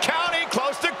still counting,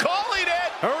 close to calling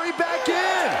it. Hurry back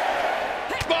in.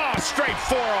 Oh, straight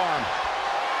forearm.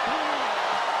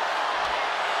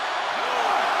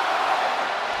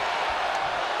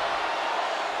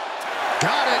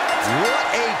 Got it. What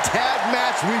a tag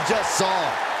match we just saw.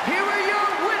 Here are your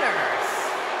winners,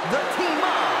 the team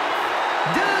of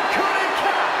Dakota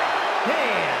Kai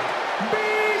and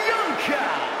Bianca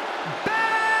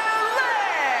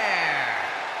Belair.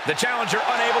 The challenger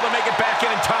unable to make it back in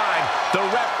time. The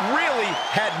ref really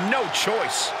had no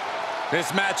choice.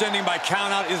 This match ending by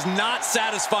countout is not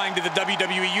satisfying to the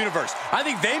WWE Universe. I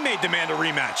think they may demand a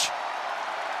rematch.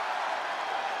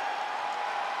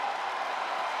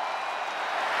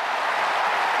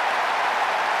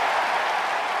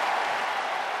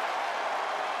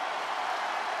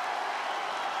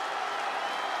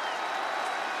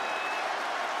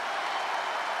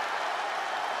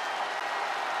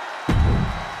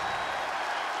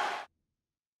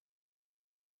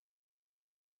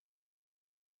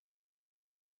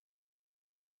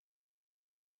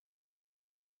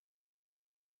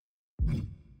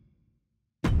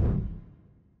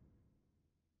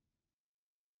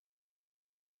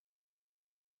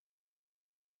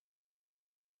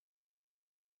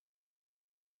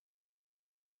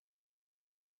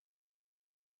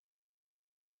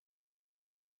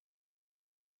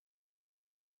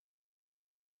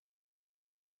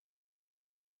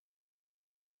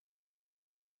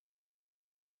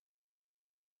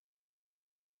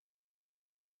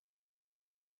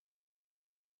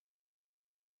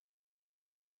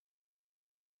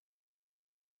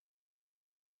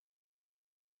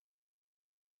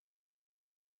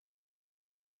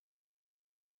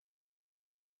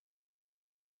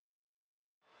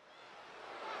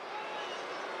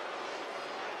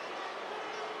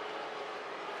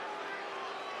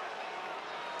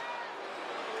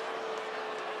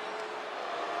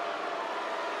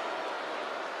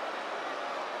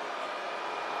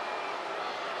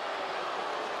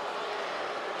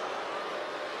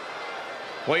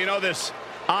 Well, you know, this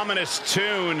ominous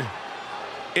tune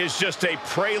is just a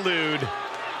prelude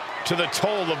to the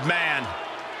toll of man.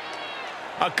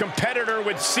 A competitor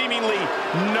with seemingly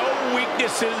no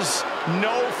weaknesses,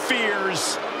 no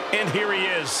fears, and here he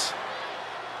is,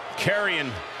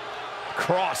 Karrion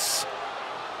Kross.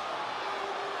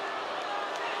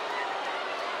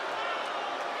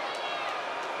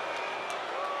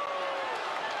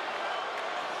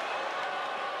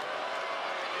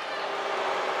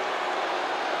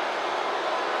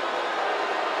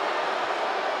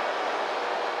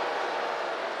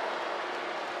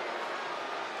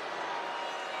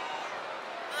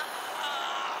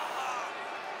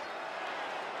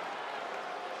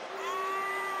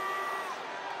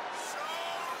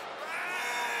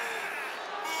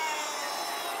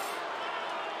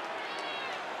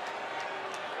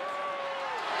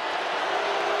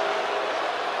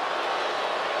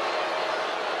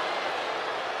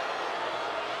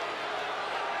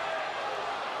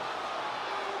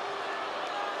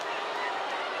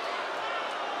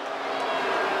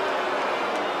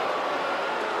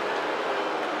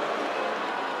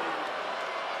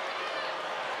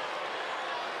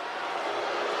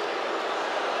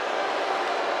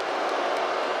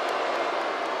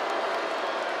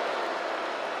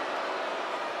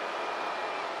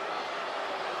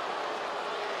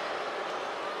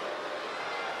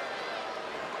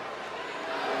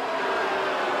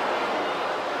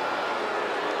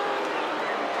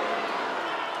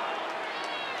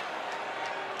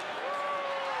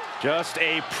 Just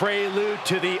a prelude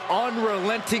to the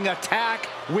unrelenting attack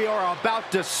we are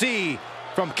about to see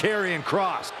from Karrion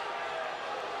Kross.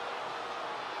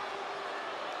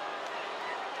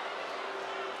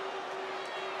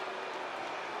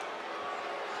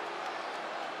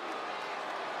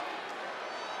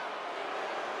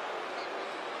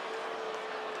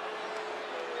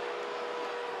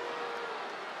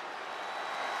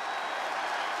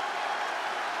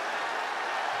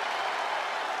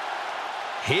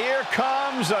 Here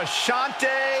comes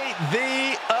Ashante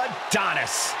the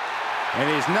Adonis. And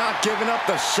he's not giving up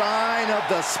the shine of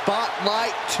the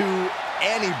spotlight to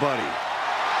anybody.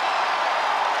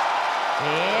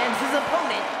 And his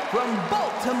opponent from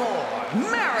Baltimore,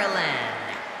 Maryland,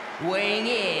 weighing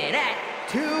in at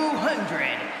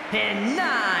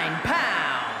 209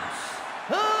 pounds,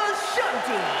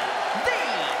 Ashante the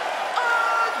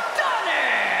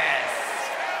Adonis.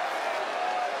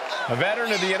 A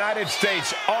veteran of the United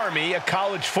States Army, a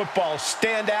college football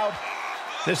standout,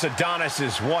 this Adonis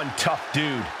is one tough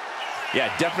dude. Yeah,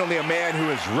 definitely a man who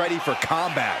is ready for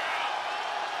combat.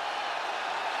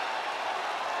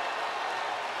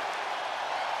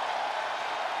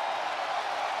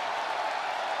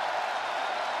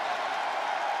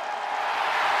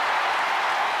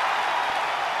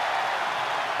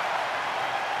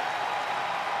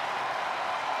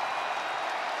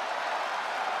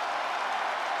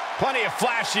 Plenty of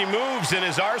flashy moves in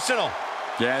his arsenal.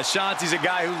 Yeah, Shanti's a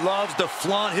guy who loves to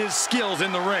flaunt his skills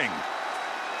in the ring.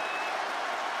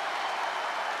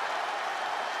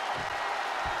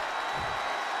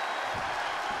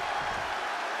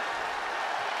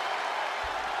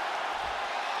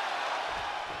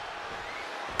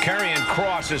 Karrion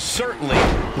Kross is certainly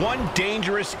one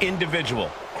dangerous individual.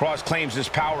 Kross claims his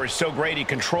power is so great he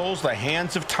controls the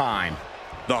hands of time.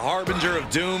 The Harbinger of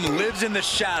Doom lives in the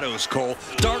shadows, Cole.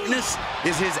 Darkness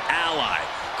is his ally.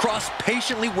 Kross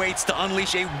patiently waits to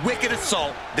unleash a wicked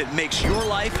assault that makes your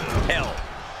life hell.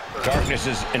 Darkness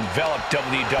has enveloped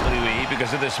WWE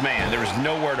because of this man. There is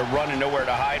nowhere to run and nowhere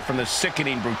to hide from the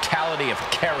sickening brutality of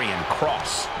Karrion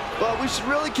Kross. But we should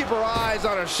really keep our eyes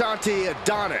on Ashanti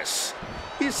Adonis.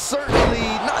 He's certainly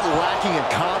not lacking in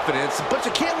confidence, but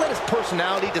you can't let his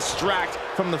personality distract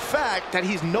from the fact that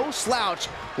he's no slouch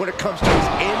when it comes to his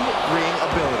in-ring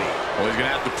ability. Well, he's going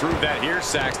to have to prove that here,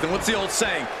 Saxton. What's the old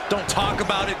saying? Don't talk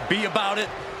about it, be about it.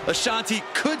 Ashanti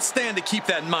could stand to keep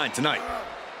that in mind tonight.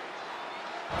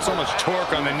 So much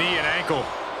torque on the knee and ankle.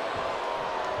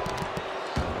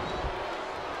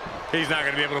 He's not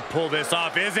going to be able to pull this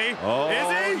off, is he? Oh,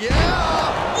 is he?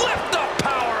 Yeah! Lift up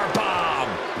power bomb.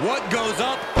 What goes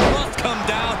up must come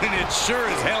down, and it sure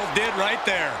as hell did right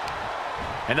there.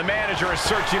 And the manager is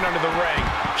searching under the ring.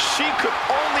 She could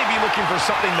only be looking for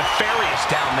something nefarious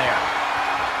down there.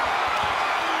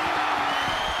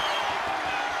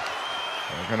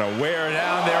 They're going to wear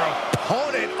down their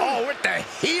opponent. Oh, with the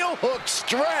heel hook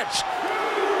stretch.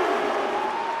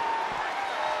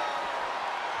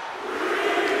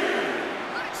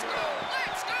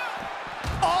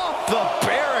 Off the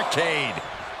barricade.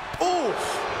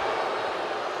 Oof.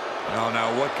 Oh,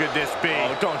 no, what could this be?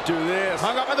 Oh, don't do this.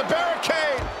 Hung up on the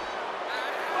barricade.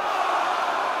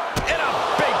 And a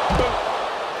big boot.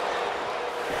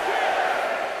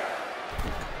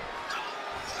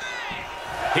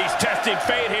 He's testing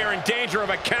fate here, in danger of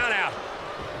a countout.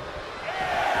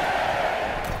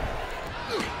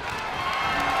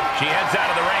 She heads out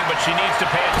of the ring, but she needs to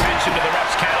pay attention to the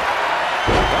ref's count.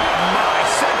 Oh, my,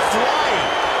 sent flying.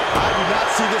 I do not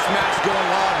see this match going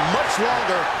on much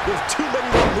longer with too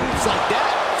many moves like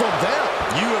that from them.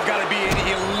 You have got to be in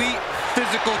elite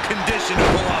physical condition to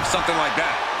pull off something like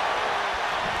that.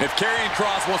 If Karrion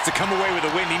Kross wants to come away with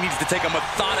a win, he needs to take a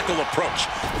methodical approach.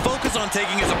 Focus on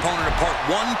taking his opponent apart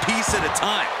one piece at a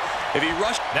time. If he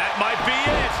rushed, That might be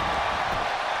it.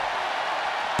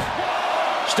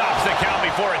 Stops the count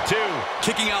before it, too.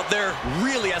 kicking out there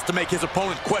really has to make his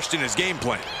opponent question his game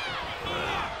plan.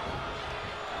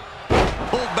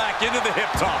 Pulled back into the hip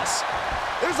toss.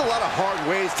 There's a lot of hard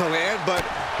ways to land, but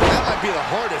that might be the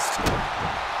hardest.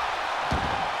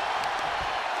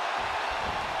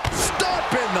 Stop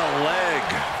in the leg.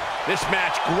 This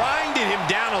match grinded him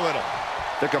down a little.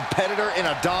 The competitor in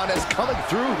Adonis coming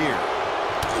through here.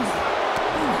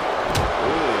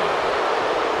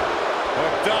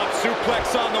 Hooked up,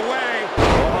 suplex on the way.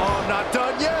 Oh, not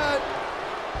done yet.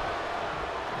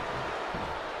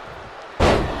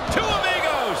 Two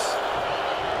amigos.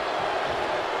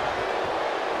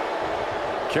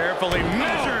 Carefully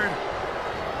measured.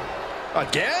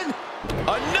 Again?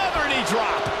 Another knee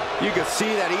drop. You can see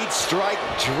that each strike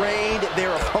drained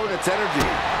their opponent's energy.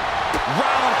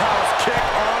 Roundhouse kick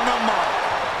on the mark.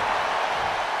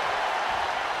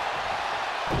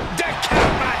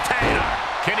 Decapitator.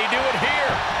 Can he do it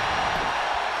here?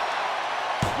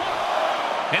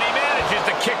 And he manages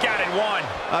to kick out at one.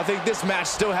 I think this match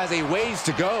still has a ways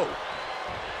to go.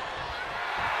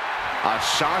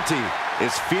 Ashanti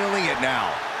is feeling it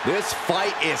now. This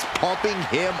fight is pumping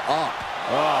him up.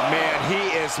 Oh, man,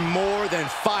 he is more than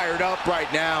fired up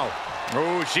right now.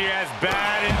 Oh, she has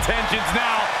bad intentions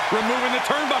now. Removing the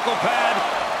turnbuckle pad.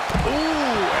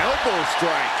 Ooh, elbow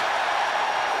strike.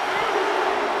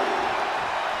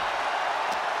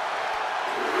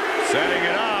 Setting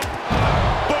it up.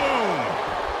 Boom.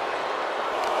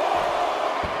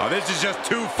 Oh, this is just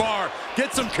too far.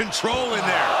 Get some control in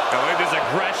there. Oh, it is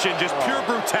aggression, just pure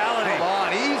brutality. Come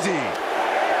on, easy.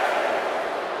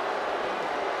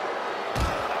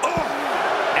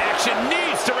 Action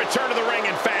needs to return to the ring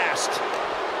and fast.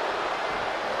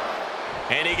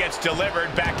 And he gets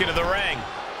delivered back into the ring.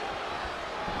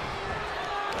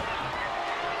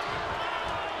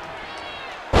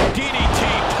 DDT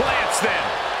plants them.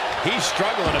 He's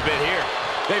struggling a bit here.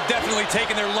 They've definitely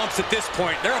taken their lumps at this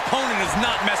point. Their opponent is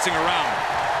not messing around.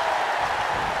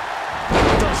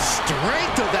 The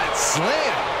strength of that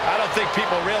slam. I don't think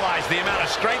people realize the amount of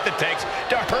strength it takes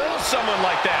to hurl someone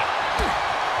like that.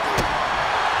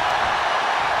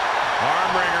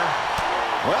 Arm wringer.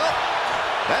 Well,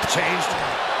 that changed.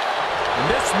 And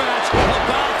this match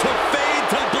about to fade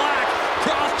to black.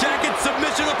 Cross jacket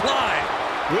submission applied.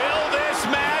 Will this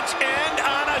match end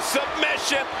on a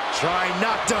submission? Trying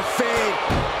not to fade.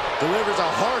 Delivers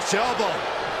a harsh elbow.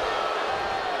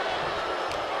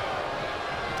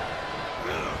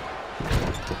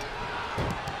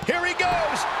 Here he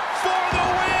goes for the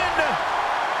win.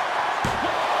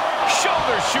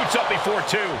 Shoulder shoots up before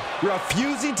two.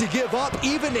 Refusing to give up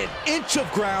even an inch of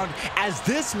ground as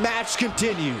this match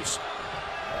continues.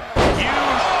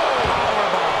 Powerbomb.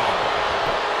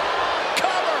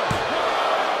 Cover.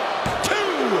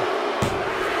 Two.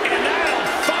 And that'll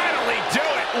finally do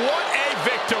it. What a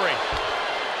victory.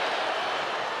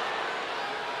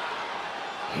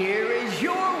 Here is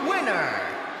your winner,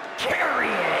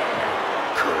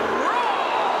 Karrion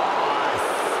Kross.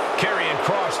 Karrion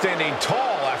Kross standing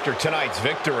tall after tonight's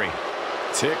victory.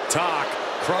 Tick-tock.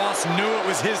 Kross knew it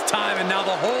was his time, and now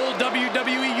the whole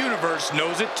WWE Universe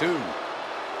knows it too.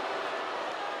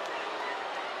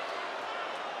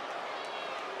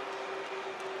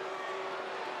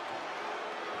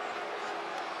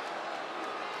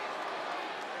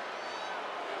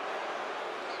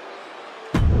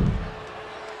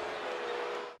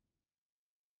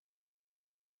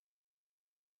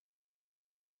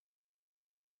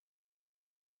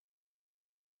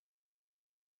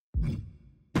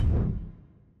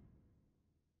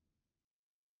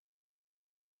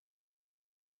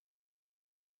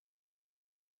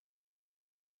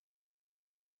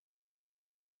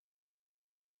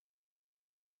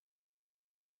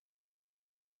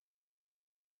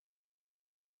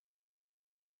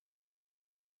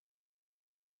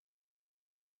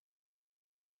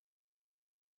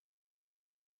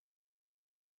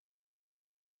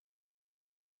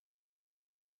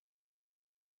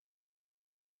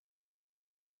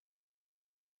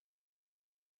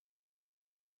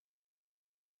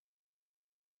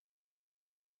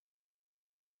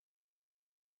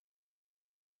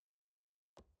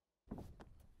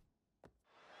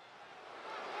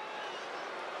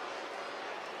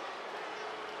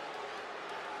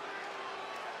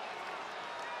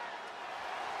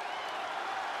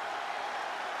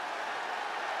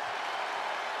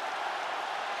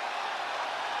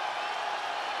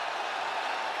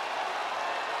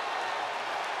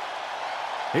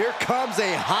 Here comes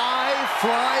a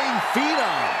high-flying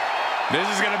phenom. This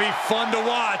is going to be fun to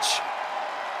watch.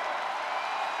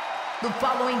 The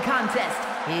following contest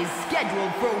is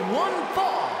scheduled for one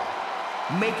fall.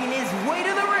 Making his way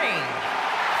to the ring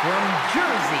from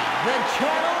Jersey, the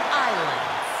Channel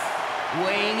Islands.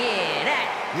 Weighing in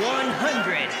at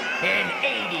 182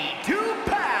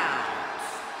 pounds,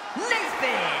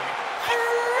 Nathan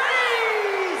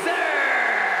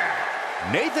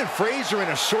Nathan Frazier in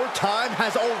a short time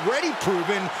has already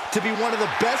proven to be one of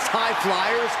the best high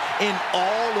flyers in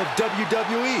all of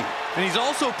WWE. And he's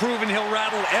also proven he'll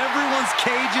rattle everyone's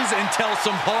cages and tell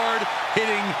some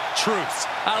hard-hitting truths.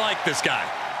 I like this guy.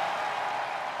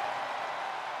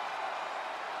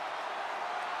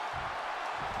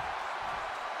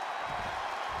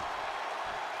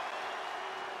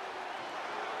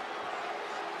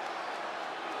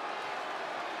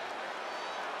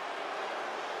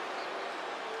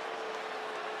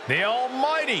 The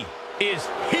Almighty is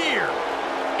here.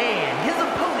 And his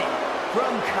opponent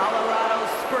from Colorado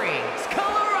Springs,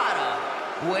 Colorado,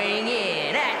 weighing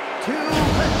in at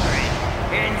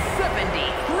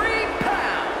 273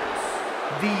 pounds,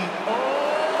 the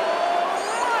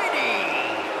Almighty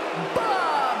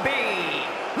Bobby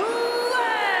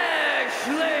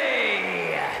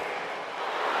Lashley.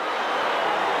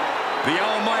 The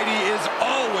Almighty is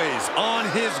always on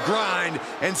his grind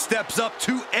and steps up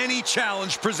to any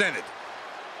challenge presented.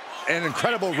 An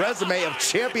incredible resume of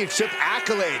championship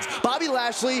accolades. Bobby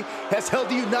Lashley has held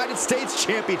the United States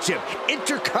Championship,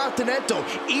 Intercontinental,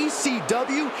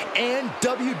 ECW, and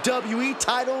WWE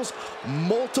titles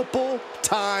multiple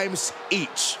times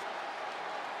each.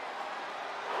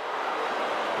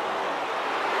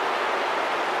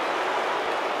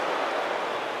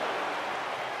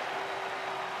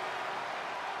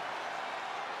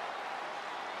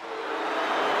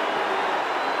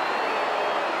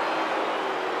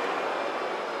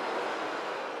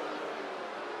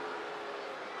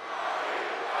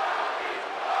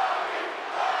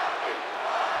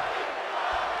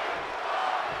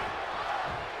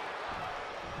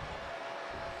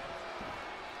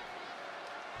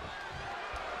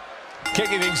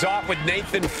 Kicking things off with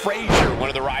Nathan Frazier, one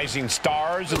of the rising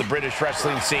stars of the British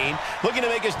wrestling scene, looking to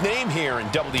make his name here in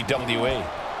WWE.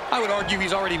 I would argue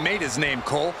he's already made his name,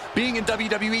 Cole. Being in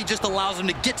WWE just allows him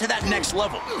to get to that next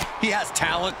level. He has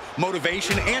talent,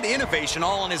 motivation, and innovation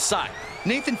all on his side.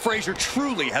 Nathan Frazier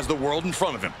truly has the world in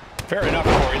front of him. Fair enough,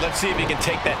 Corey. Let's see if he can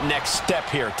take that next step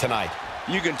here tonight.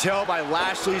 You can tell by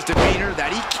Lashley's demeanor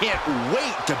that he can't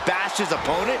wait to bash his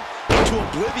opponent into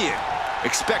oblivion.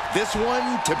 Expect this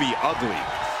one to be ugly.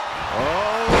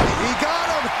 Oh, he got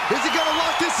him! Is he gonna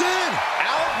lock this in?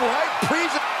 Outright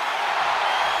presentation.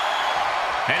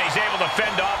 And he's able to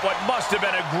fend off what must have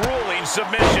been a grueling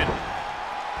submission.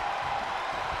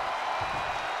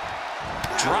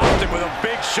 Dropped him with a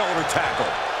big shoulder tackle.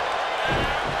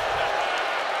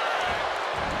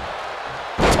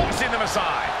 Tossing them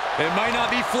aside. It might not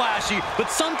be flashy,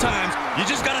 but sometimes you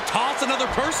just gotta toss another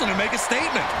person and make a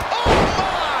statement. Oh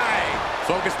my!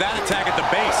 Focus that attack at the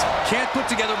base. Can't put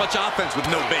together much offense with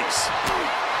no base.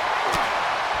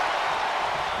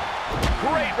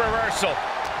 Great reversal.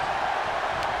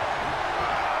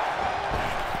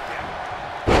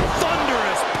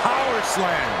 Thunderous power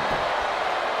slam.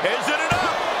 Is it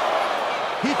enough?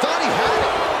 He thought he had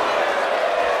it.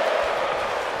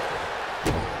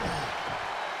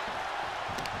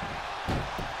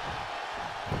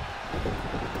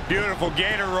 Beautiful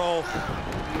gator roll.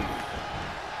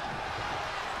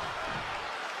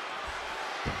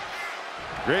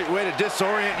 Great way to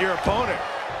disorient your opponent.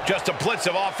 Just a blitz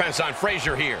of offense on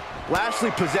Frazier here.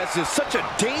 Lashley possesses such a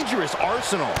dangerous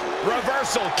arsenal.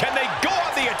 Reversal. Can they go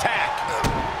on the attack?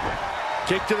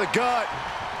 Kick to the gut.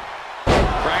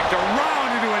 Cranked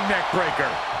around into a neck breaker.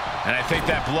 And I think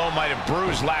that blow might have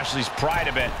bruised Lashley's pride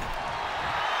a bit.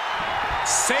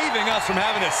 Saving us from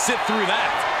having to sit through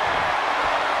that.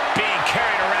 Being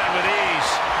carried around with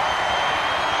ease.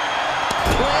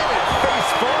 Planted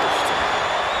face first.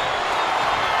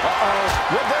 Uh-oh.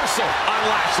 Reversal on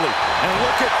Lashley. And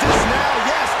look at this now.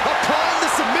 Yes, applying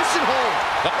the submission hold.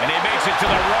 And he makes it to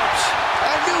the ropes.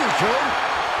 I knew he could.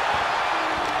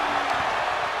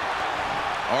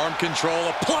 Arm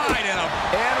control applied and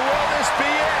And will this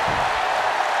be it?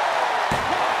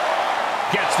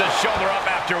 Gets the shoulder up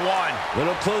after one. A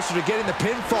little closer to getting the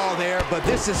pinfall there, but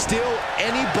this is still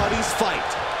anybody's fight.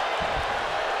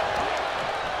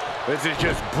 This is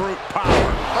just brute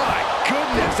power. My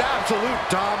goodness, absolute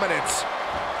dominance.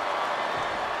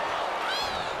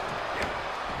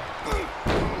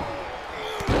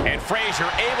 And Frazier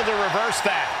able to reverse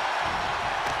that.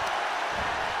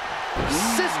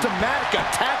 Systematic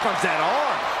attack on that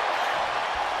arm.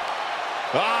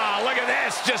 Ah, look at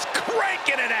this, just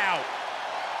cranking it out.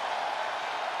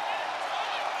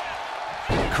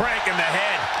 Cranking the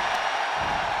head.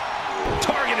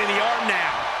 Targeting the arm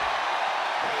now.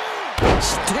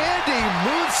 Standing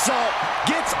moonsault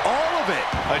gets all of it.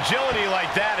 Agility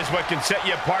like that is what can set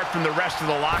you apart from the rest of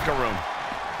the locker room.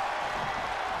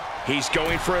 He's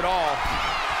going for it all.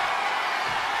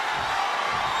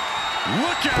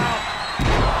 Look out!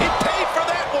 He paid for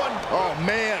that one. Oh,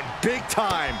 man, big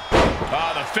time.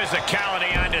 Oh, the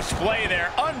physicality on display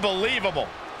there. Unbelievable.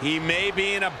 He may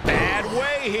be in a bad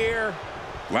way here.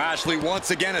 Lashley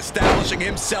once again establishing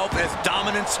himself as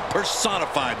dominance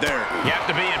personified there. You have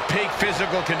to be in peak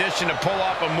physical condition to pull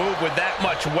off a move with that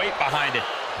much weight behind it.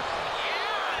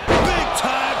 Big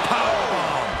time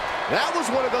powerbomb. That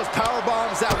was one of those power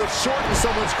bombs that would shorten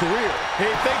someone's career. He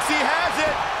thinks he has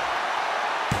it.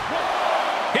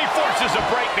 He forces a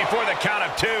break before the count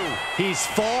of two. He's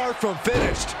far from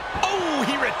finished. Oh,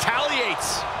 he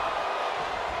retaliates.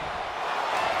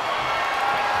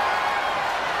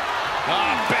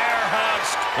 Bear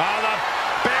hugs. The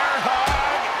bear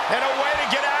hug. And a way to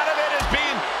get out of it is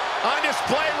being on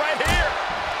display right here.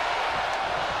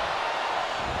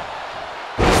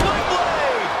 Sling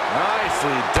blade.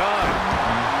 Nicely done.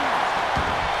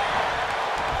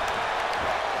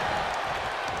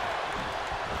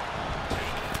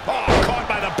 Oh, caught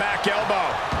by the back elbow.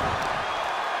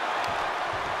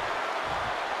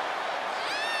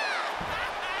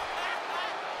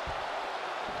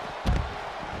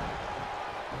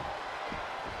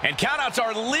 And countouts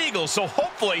are legal, so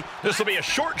hopefully this will be a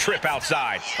short trip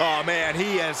outside. Oh, man,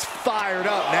 he is fired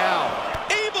up now.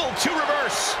 Able to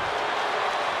reverse.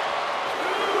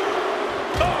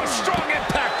 Oh, strong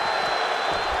impact.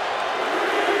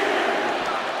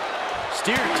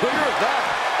 Steered clear of that.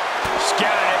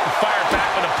 Scattered it and fired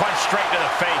back with a punch straight to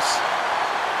the face.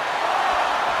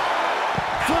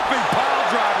 Flipping pile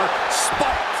driver,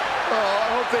 spiked. Oh,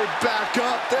 I hope they back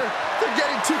up. They're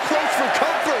getting too close for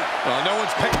comfort. No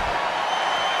one's paying.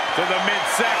 To the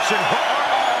midsection.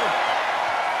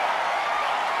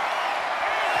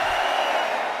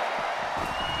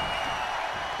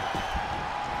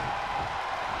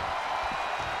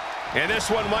 And this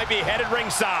one might be headed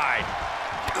ringside.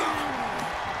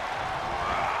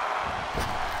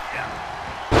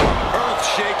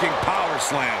 Earth-shaking power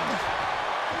slam.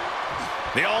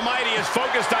 The Almighty is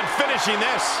focused on finishing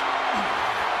this.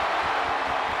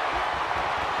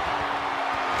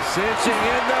 Cinching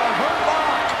in the hurt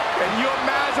lock. Can you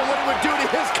imagine what it would do to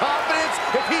his confidence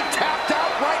if he tapped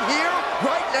out right here,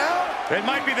 right now? It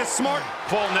might be the smart.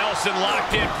 Full Nelson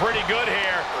locked in pretty good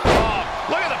here. Oh,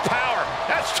 look at the power.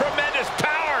 That's tremendous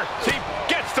power. He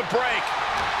gets the break.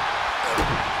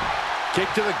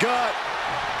 Kick to the gut.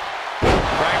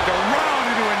 Cracked around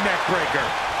into a neck breaker.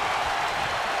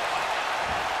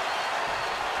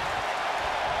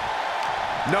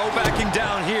 No backing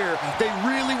down here. They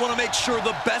really want to make sure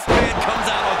the best man comes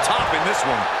out on top in this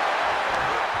one.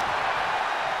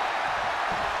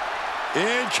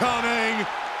 Incoming.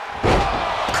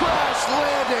 Crash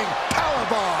landing.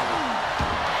 Powerbomb.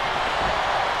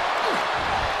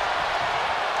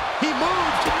 He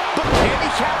moved, but can he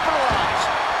capitalize?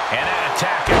 And that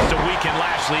attack has to weaken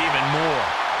Lashley even more.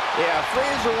 Yeah,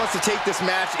 Frazier wants to take this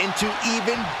match into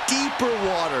even deeper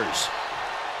waters.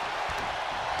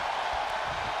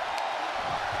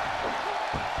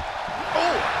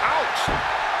 Oh, ouch!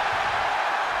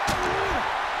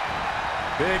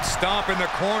 Big stomp in the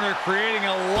corner, creating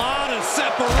a lot of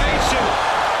separation.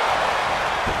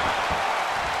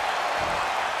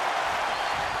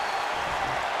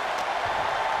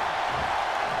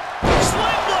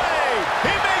 Sling blade!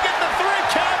 He may get the 3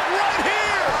 count right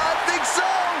here! I think so.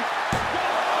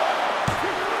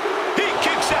 He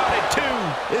kicks out at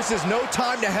 2. This is no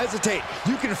time to hesitate.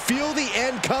 You can feel the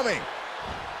end coming.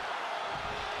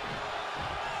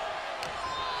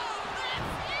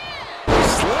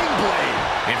 Sling blade.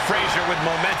 And Frazier with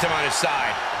momentum on his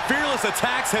side. Fearless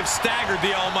attacks have staggered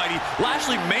the Almighty.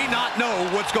 Lashley may not know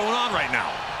what's going on right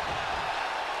now.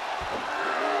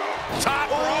 Top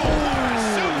rope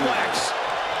suplex.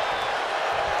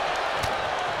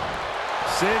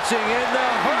 Cinching in the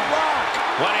hurt lock.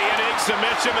 What a unique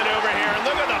submission maneuver here. And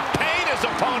look at the pain his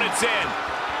opponent's in.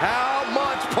 How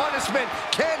much punishment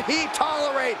can he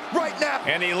tolerate right now?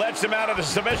 And he lets him out of the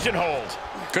submission hold.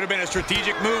 Could have been a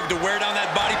strategic move to wear down that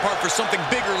body part for something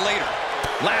bigger later.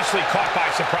 Lashley caught by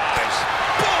surprise.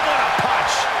 Boom, what a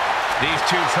punch. These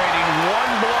two trading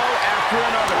one blow after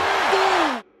another.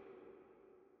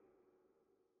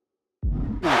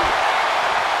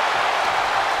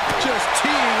 Just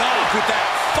teeing off with that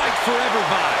fight forever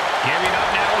vibe. Giving up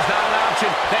now is not an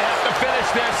option. They have to finish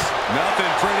this.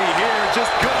 Nothing pretty here, just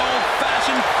good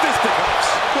old-fashioned fisticuffs.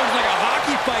 Looks like a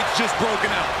hockey fight's just broken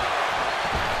out.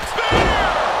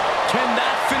 Can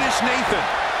that finish Nathan?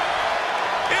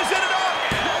 Is it enough?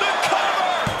 The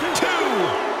cover! 2.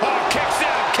 Oh, kicks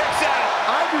out, kicks out.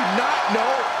 I do not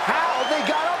know how they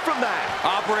got up from that.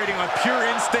 Operating on pure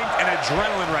instinct and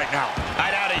adrenaline right now.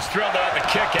 I doubt he's thrilled about the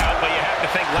kick out, but you have to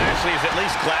think Lashley is at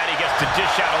least glad he gets to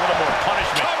dish out a little more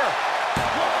punishment. Cover!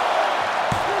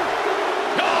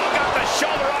 Oh, got the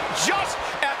shoulder up just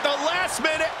at the last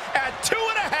minute. At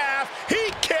 2.5,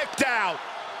 he kicked out.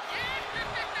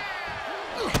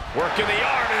 Working the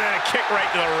arm and then a kick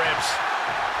right to the ribs.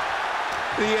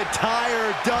 The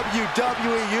entire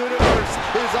WWE Universe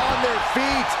is on their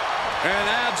feet. An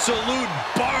absolute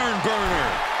barn burner.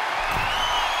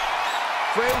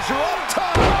 Frazier up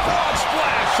top. Frog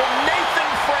splash from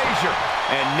Nathan Frazier.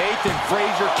 And Nathan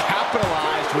Frazier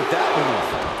capitalized with that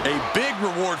move. A big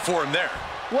reward for him there.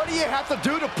 What do you have to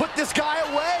do to put this guy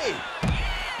away?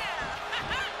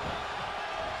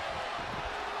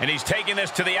 And he's taking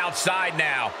this to the outside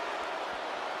now.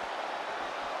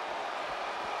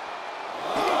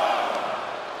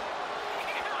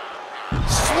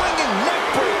 Swinging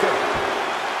neckbreaker.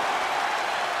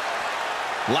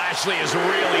 Lashley is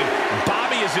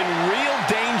Bobby is in real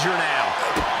danger now.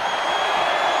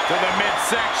 To the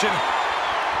midsection.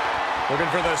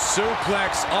 Looking for the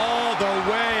suplex all the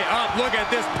way up. Look at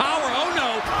this power. Oh,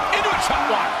 no. Into a chop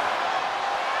block.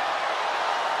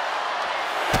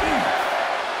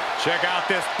 Check out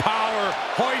this power.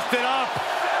 Hoist it up.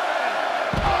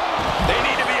 They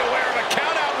need to be aware of a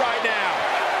countout right now.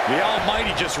 The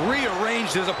Almighty just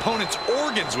rearranged his opponent's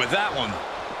organs with that one.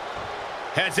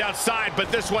 Heads outside,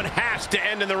 but this one has to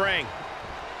end in the ring.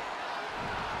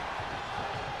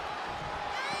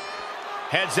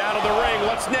 Heads out of the ring.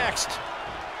 What's next?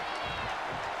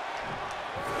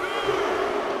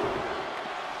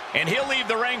 And he'll leave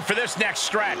the ring for this next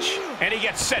stretch. And he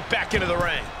gets set back into the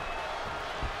ring.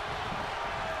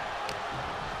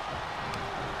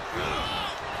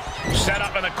 Set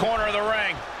up in the corner of the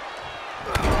ring.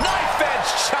 Knife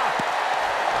edge chop.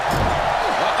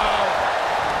 Uh-oh.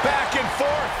 Back and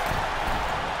forth.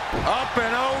 Up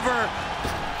and over.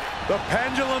 The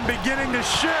pendulum beginning to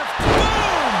shift.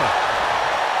 Boom!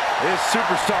 This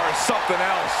superstar is something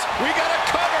else. We got a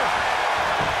cover.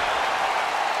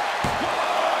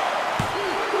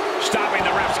 Stopping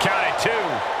the ref's count at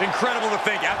 2. Incredible to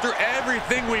think, after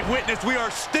everything we've witnessed, we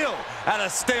are still at a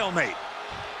stalemate.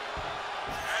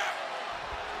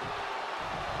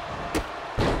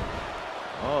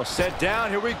 Oh, set down.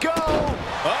 Here we go.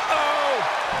 Uh-oh.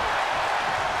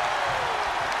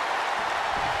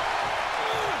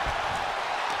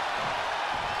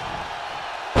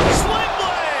 Sling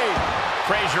blade.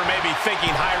 Frazier may be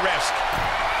thinking high risk.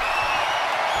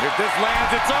 If this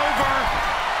lands, it's over.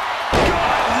 Good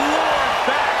Lord,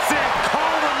 that's it.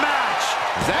 Call the match.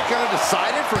 Is that going to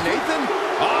decide it for Nathan?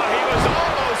 Oh, he was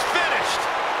almost finished.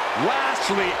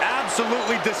 Lashley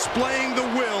absolutely displaying the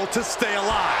will to stay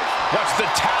alive. What's the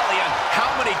tally on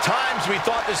how many times we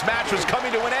thought this match was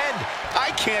coming to an end?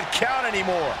 I can't count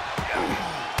anymore.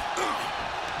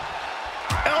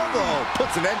 Elbow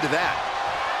puts an end to that.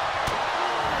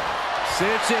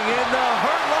 Cinching in the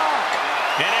hurt lock.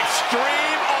 An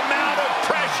extreme amount of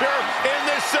pressure in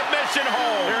this submission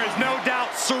hold. There is no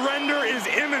doubt surrender is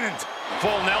imminent.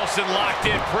 Full Nelson locked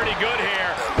in pretty good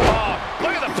here. Oh,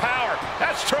 look at the power.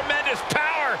 That's tremendous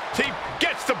power. He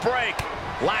gets the break.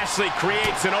 Lashley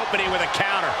creates an opening with a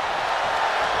counter.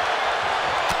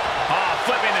 Oh,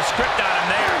 flipping the script on him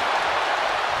there.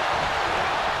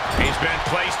 He's been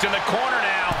placed in the corner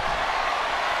now.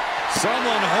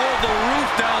 Someone hold the roof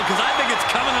down, because I think it's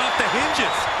coming off the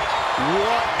hinges.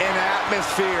 What an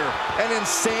atmosphere. An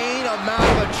insane amount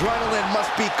of adrenaline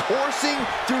must be coursing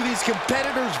through these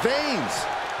competitors' veins.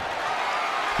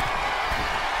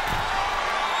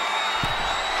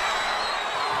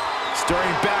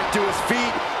 Stirring back to his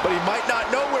feet, but he might not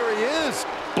know where he is.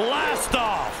 Blast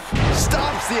off.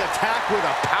 Stops the attack with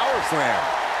a power slam.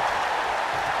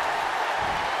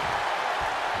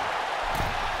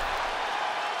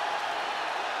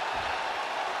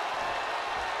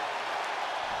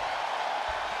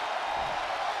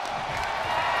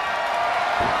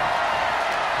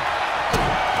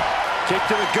 Kick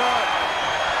to the gut.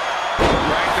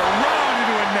 Right to run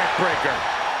into a neck breaker.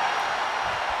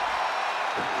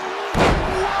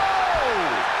 Whoa!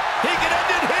 He can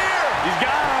end it here. He's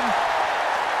got him.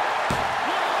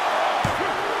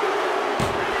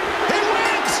 He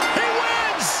wins! He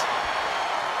wins!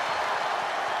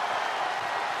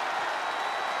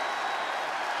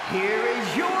 Here is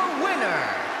your winner,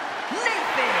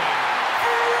 Nathan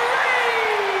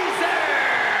Frazier!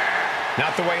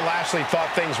 Not the way Lashley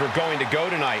thought things were going to go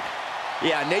tonight.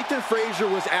 Yeah, Nathan Frazier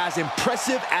was as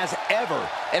impressive as ever,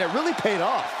 and it really paid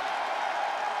off.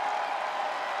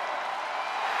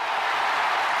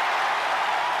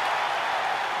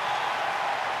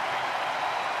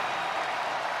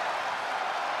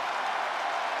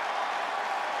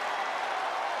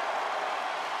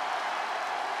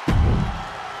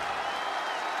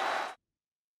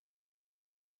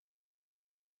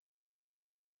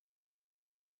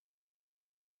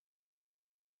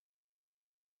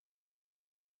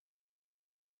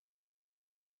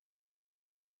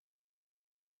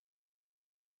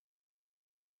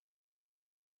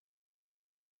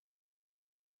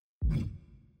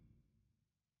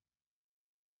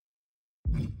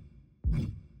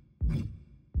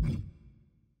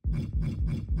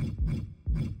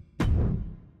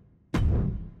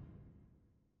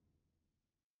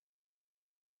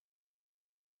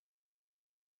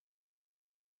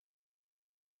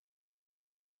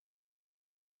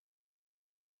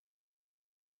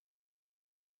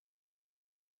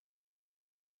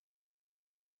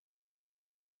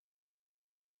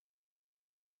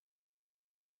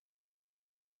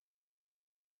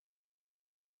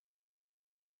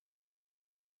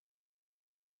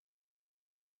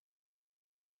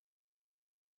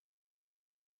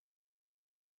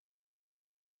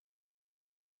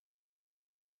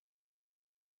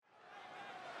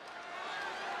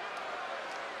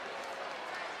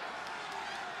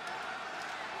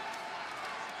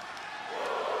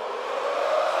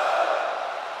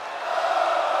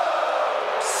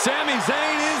 Sami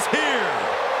Zayn is here.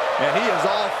 And he is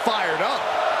all fired up.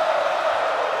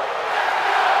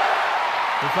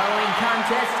 The following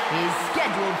contest is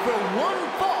scheduled for one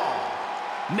fall.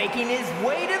 Making his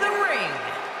way to the ring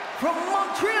from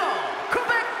Montreal,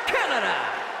 Quebec, Canada.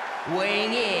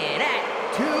 Weighing in at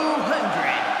 212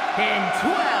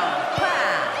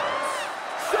 pounds.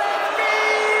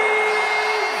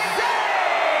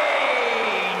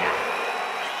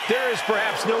 There is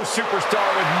perhaps no superstar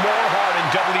with more heart in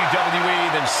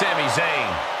WWE than Sami Zayn.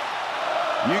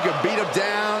 You can beat him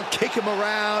down, kick him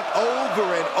around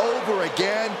over and over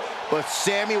again, but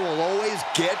Sami will always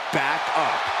get back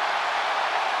up.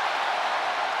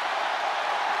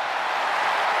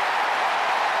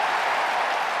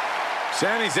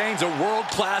 Sami Zayn's a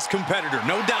world-class competitor,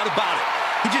 no doubt about it.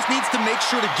 He just needs to make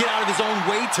sure to get out of his own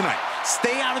way tonight.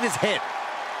 Stay out of his head.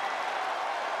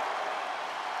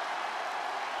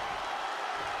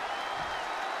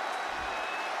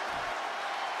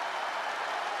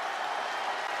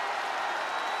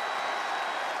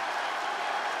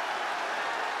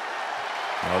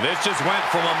 Well, this just went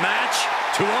from a match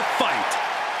to a fight.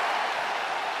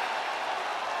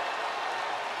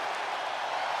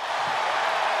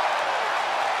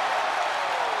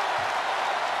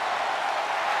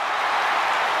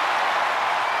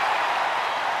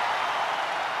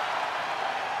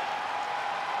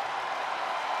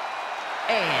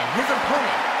 And his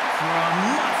opponent from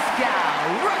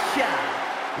Moscow, Russia,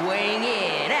 weighing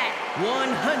in at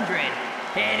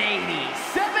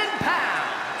 187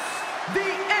 pounds, the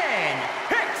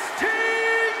NXT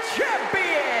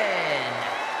Champion,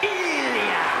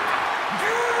 Ilya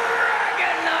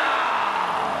Dragunov.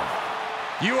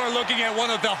 You are looking at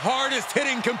one of the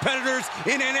hardest-hitting competitors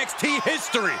in NXT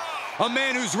history. A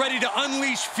man who's ready to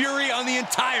unleash fury on the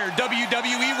entire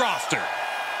WWE roster.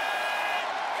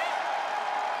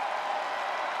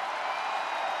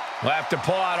 We'll have to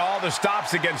pull out all the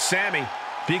stops against Sami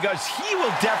because he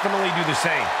will definitely do the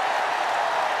same.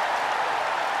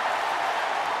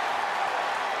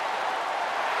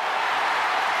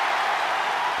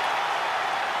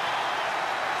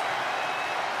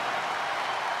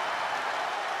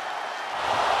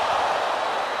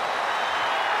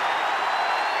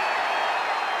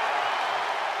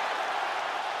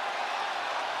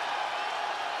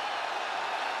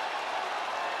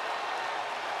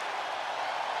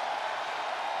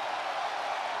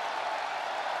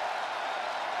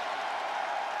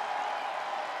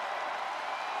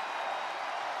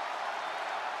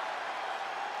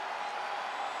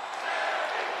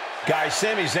 Guys,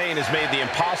 Sami Zayn has made the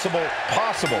impossible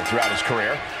possible throughout his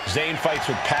career. Zayn fights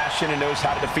with passion and knows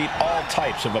how to defeat all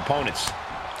types of opponents.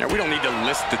 Now, we don't need to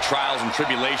list the trials and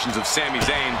tribulations of Sami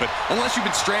Zayn, but unless you've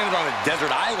been stranded on a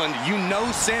desert island, you know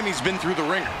Sami's been through the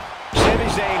ringer. Sami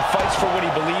Zayn fights for what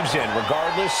he believes in,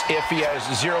 regardless if he has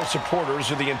zero supporters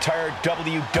or the entire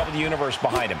WWE Universe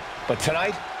behind him. But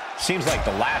tonight, seems like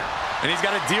the latter. And he's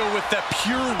got to deal with the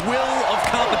pure will of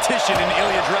competition in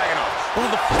Ilya Dragunov, one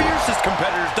of the fiercest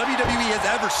competitors WWE has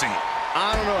ever seen.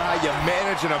 I don't know how you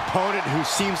manage an opponent who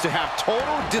seems to have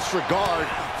total disregard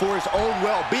for his own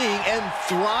well-being and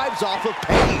thrives off of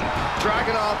pain.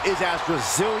 Dragunov is as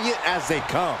resilient as they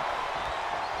come.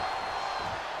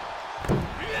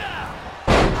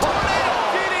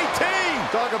 DDT!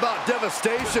 Talk about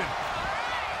devastation.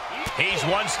 He's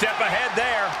one step ahead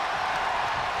there.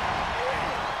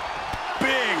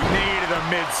 Big knee to the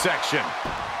midsection.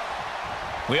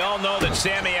 We all know that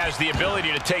Sami has the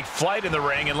ability to take flight in the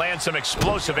ring and land some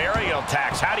explosive aerial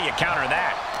attacks. How do you counter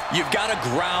that? You've got to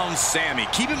ground Sami.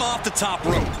 Keep him off the top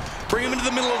rope. Bring him into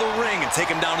the middle of the ring and take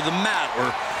him down to the mat,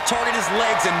 or target his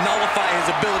legs and nullify his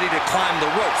ability to climb the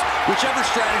ropes. Whichever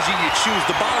strategy you choose,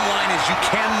 the bottom line is you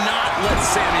cannot let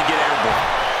Sami get airborne.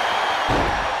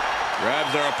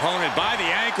 Grabs their opponent by the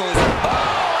ankles. Oh,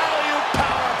 alley-oop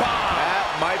powerbomb. That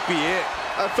might be it.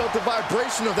 I felt the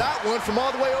vibration of that one from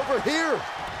all the way over here.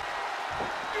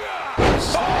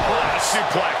 Oh,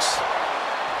 suplex.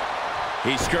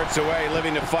 He skirts away,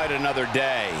 living to fight another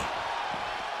day.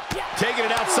 Taking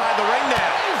it outside the ring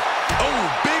now.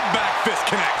 Oh, big back fist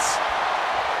connects.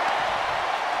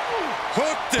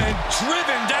 Hooked and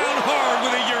driven down hard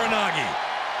with a Uranagi.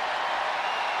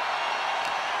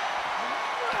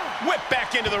 Whip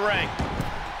back into the ring.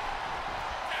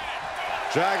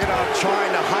 Dragunov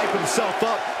trying to hype himself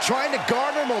up, trying to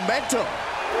garner momentum.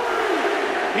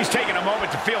 He's taking a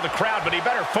moment to feel the crowd, but he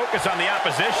better focus on the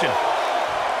opposition.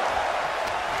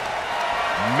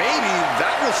 Maybe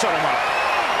that will shut him up.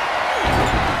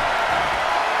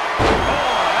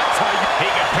 Oh, that's how he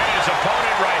can pin his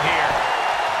opponent right here.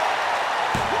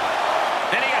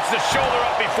 Then he gets the shoulder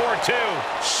up before two.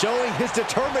 Showing his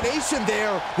determination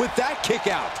there with that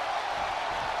kick out.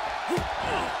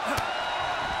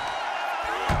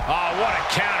 Oh, what a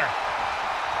counter.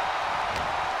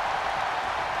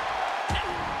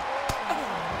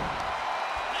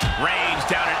 Range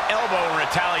down an elbow in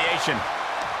retaliation.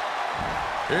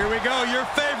 Here we go, your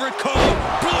favorite call,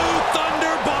 Blue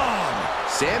Thunder Bomb.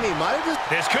 Sami might have just...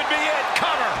 This could be it,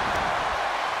 cover.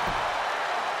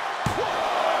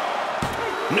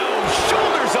 No,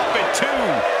 shoulders up at two.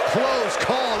 Close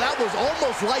call, that was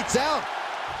almost lights out.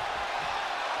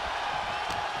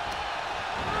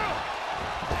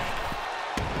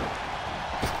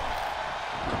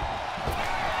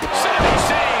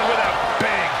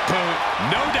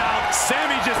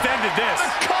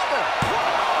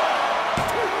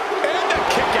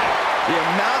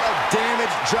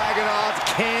 damage Dragunov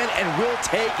can and will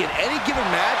take in any given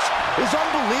match is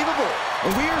unbelievable.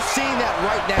 And we are seeing that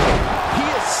right now. He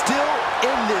is still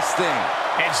in this thing.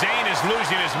 And Zayn is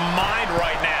losing his mind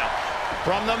right now.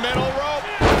 From the middle rope.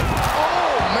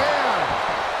 Oh, man.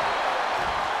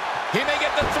 He may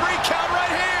get the 3 count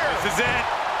right here. This is it.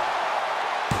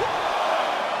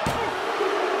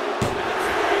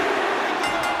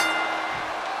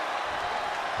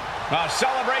 A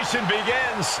celebration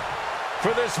begins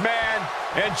for this man,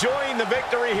 enjoying the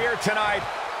victory here tonight.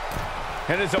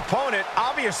 And his opponent,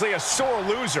 obviously a sore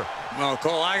loser. Well,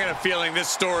 Cole, I got a feeling this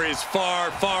story is far,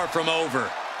 far from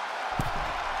over.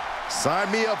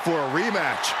 Sign me up for a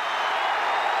rematch.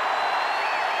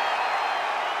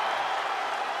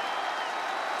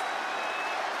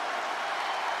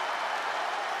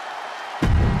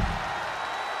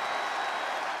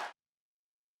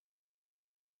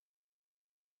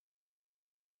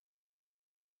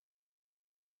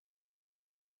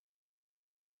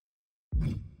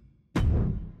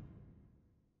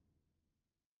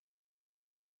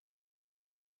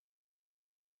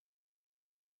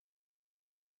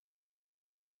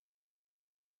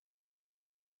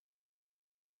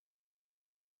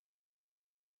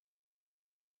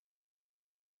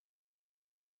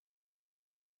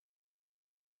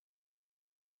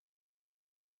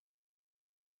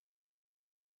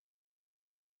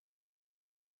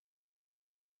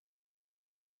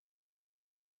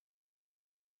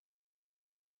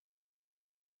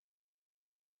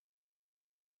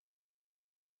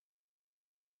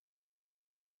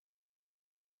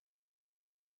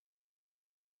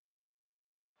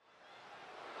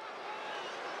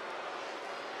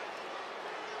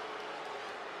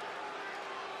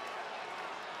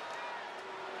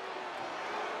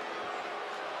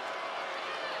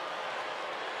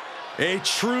 A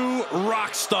true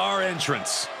rock star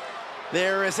entrance.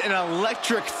 There is an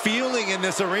electric feeling in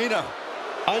this arena.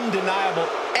 Undeniable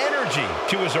energy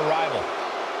to his arrival.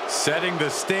 Setting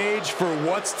the stage for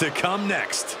what's to come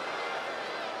next.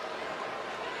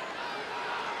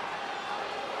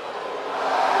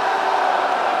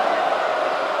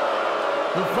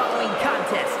 The following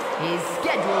contest is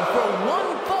scheduled for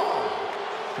one fall.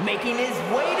 Making his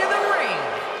way to the ring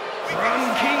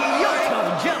from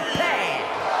Kyoto, Japan.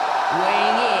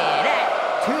 Weighing in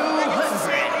at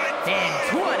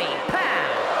 220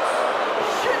 pounds,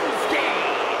 Shinsuke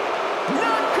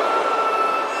Nakamura!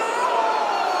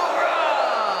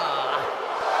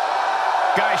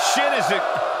 Guys, Shin is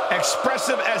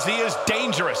expressive as he is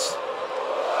dangerous.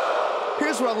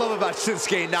 Here's what I love about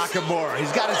Shinsuke Nakamura.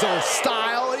 He's got his own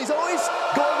style, and he's always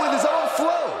going with his own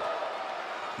flow.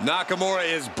 Nakamura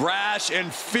is brash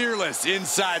and fearless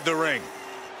inside the ring.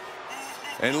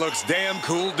 And looks damn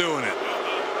cool doing it.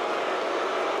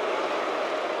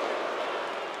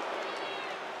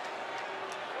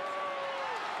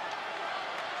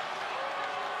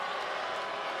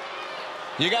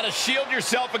 You got to shield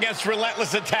yourself against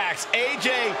relentless attacks.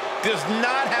 AJ does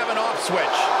not have an off switch.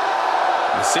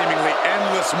 The seemingly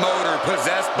endless motor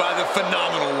possessed by the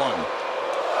phenomenal one.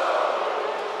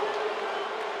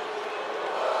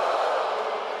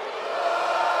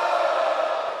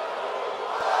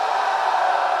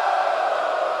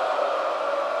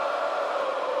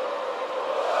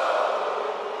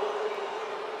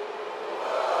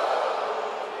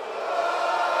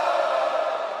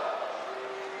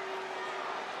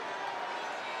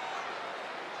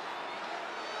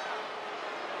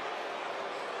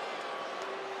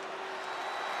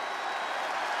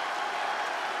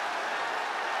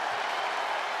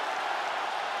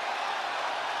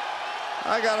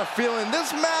 I got a feeling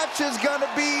this match is gonna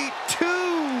be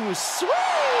too sweet.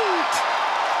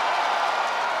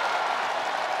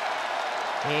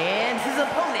 And his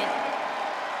opponent,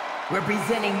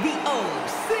 representing the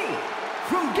OC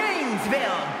from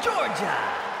Gainesville, Georgia,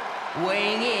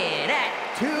 weighing in at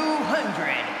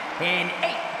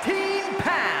 218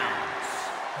 pounds,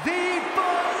 the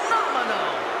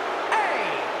phenomenal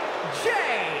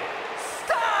AJ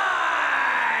Styles.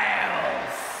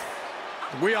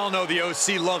 We all know the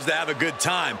OC loves to have a good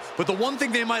time, but the one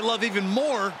thing they might love even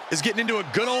more is getting into a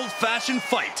good old-fashioned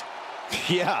fight.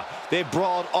 Yeah, they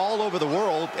brawled all over the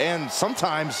world and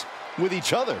sometimes with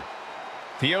each other.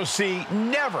 The OC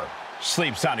never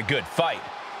sleeps on a good fight.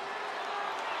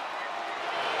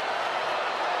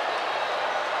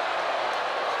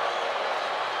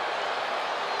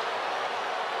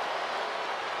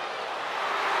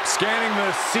 Scanning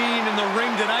the scene in the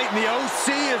ring tonight, and the OC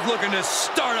is looking to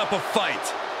start up a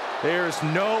fight. There's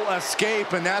no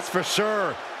escape, and that's for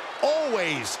sure.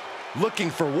 Always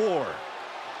looking for war.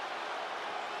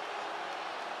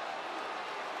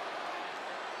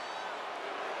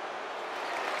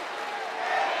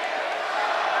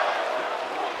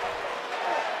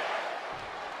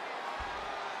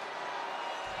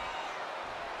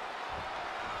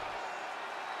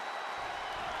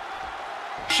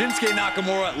 Shinsuke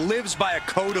Nakamura lives by a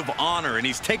code of honor, and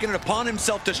he's taken it upon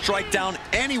himself to strike down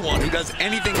anyone who does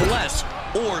anything less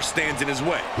or stands in his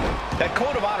way. That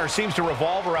code of honor seems to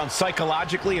revolve around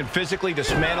psychologically and physically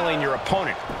dismantling your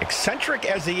opponent. Eccentric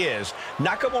as he is,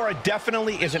 Nakamura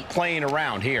definitely isn't playing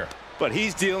around here. But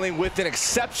he's dealing with an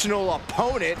exceptional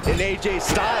opponent in AJ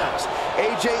Styles.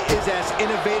 AJ is as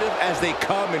innovative as they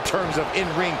come in terms of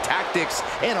in-ring tactics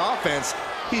and offense.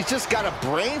 He's just got a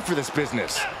brain for this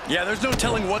business. Yeah, there's no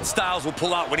telling what Styles will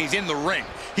pull out when he's in the ring.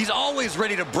 He's always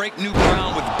ready to break new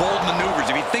ground with bold maneuvers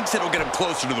if he thinks it'll get him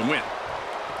closer to the win.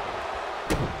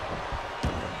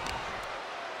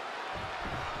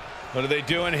 What are they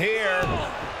doing here?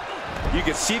 You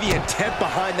can see the intent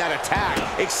behind that attack.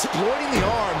 Exploiting the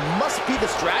arm must be the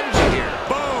strategy here.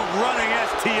 Boom! Running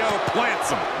STO plants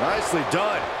him. Nicely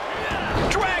done.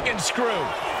 Dragon screw.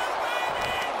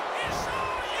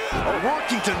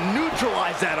 Working to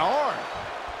neutralize that arm.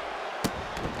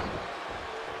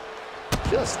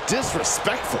 Just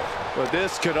disrespectful. But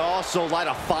this could also light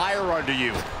a fire under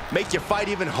you. Make you fight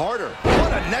even harder.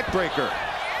 What a neck breaker.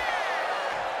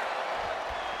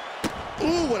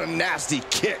 Ooh, what a nasty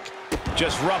kick.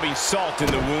 Just rubbing salt in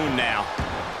the wound now.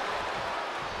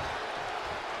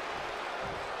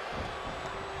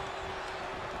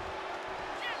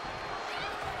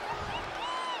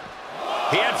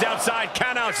 He heads outside.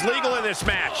 Countouts legal in this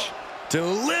match.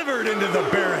 Delivered into the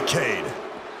barricade.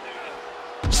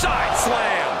 Side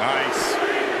slam. Nice.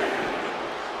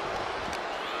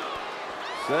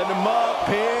 Set him up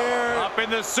here. Up in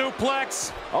the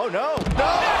suplex. Oh, no.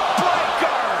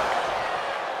 Neckbreaker.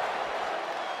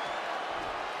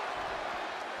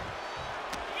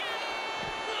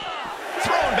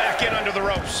 Thrown back in under the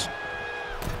ropes.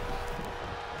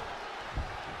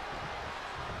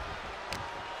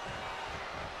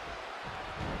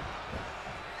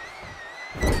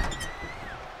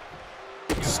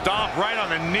 Stomp right on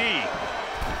the knee.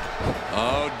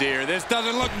 Oh, dear. This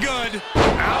doesn't look good.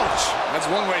 Ouch. That's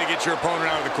one way to get your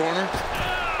opponent out of the corner.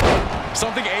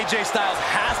 Something AJ Styles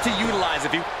has to utilize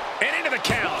if he... And into the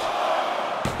count.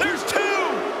 There's two.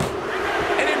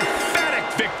 An emphatic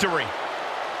victory.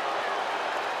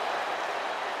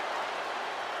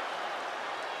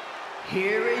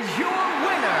 Here is your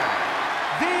winner,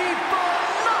 the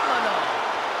phenomenal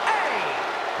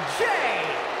AJ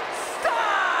Styles!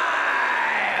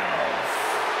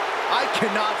 I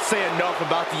cannot say enough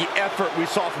about the effort we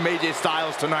saw from AJ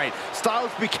Styles tonight.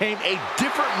 Styles became a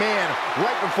different man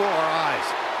right before our eyes.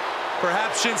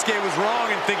 Perhaps Shinsuke was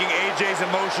wrong in thinking AJ's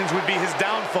emotions would be his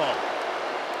downfall.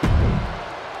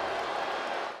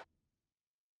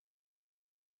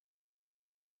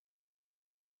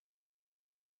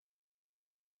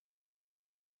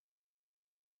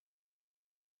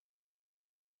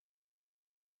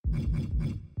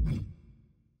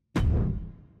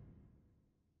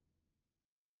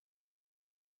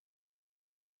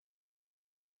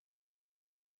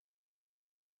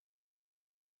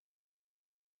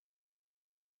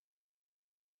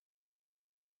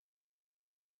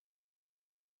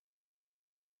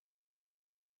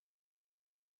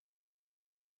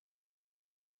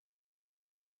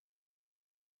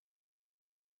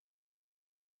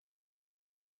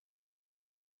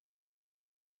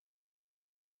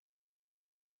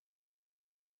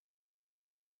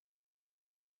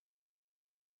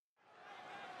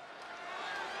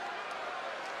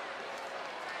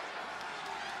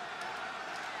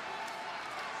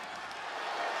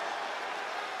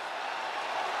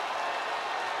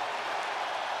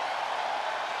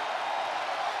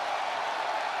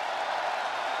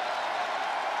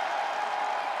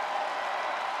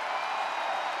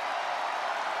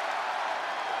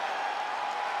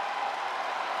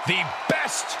 The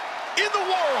best in the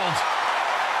world.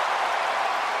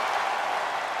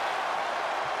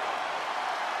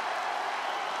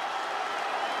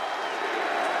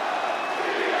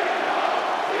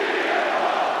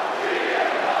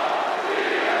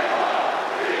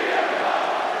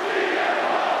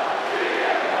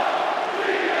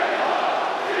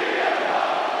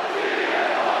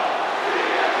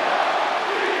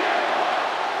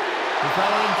 The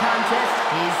following contest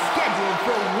is scheduled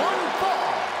for one fall.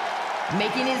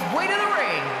 Making his way to the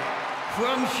ring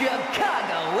from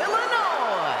Chicago,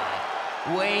 Illinois,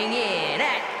 weighing in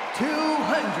at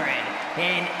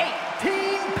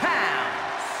 218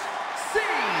 pounds,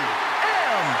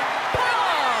 CM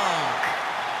Punk!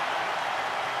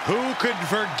 Who could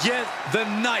forget the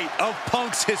night of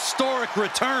Punk's historic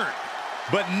return?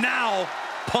 But now,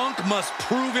 Punk must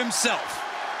prove himself.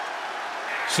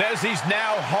 Says he's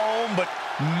now home, but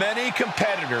many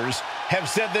competitors have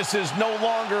said this is no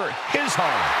longer his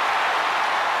home.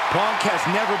 Punk has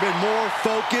never been more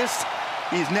focused.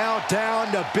 He's now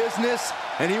down to business,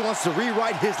 and he wants to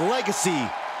rewrite his legacy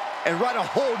and write a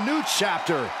whole new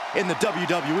chapter in the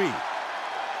WWE.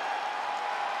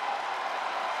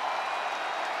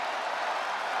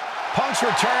 Punk's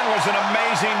return was an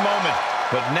amazing moment,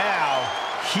 but now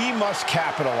he must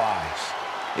capitalize.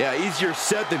 Yeah, easier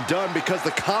said than done because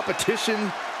the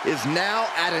competition is now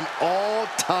at an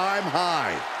all-time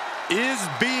high. Is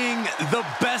being the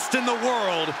best in the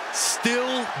world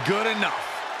still good enough?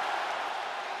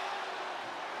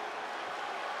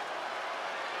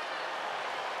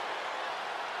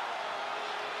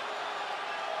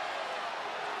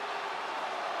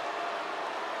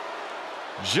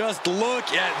 Just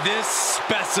look at this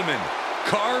specimen,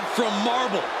 carved from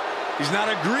marble. He's not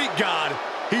a Greek god,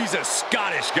 he's a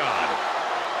Scottish god.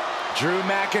 Drew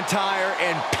McIntyre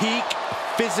in peak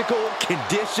physical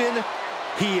condition.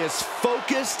 He is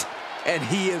focused and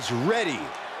he is ready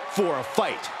for a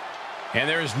fight. And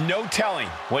there is no telling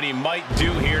what he might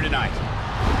do here tonight.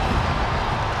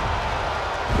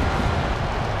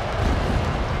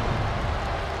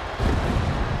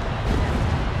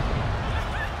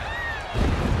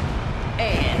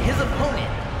 And his opponent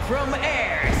from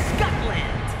Ayr,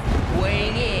 Scotland,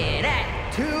 weighing in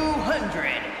at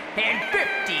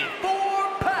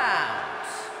 254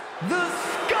 pounds, the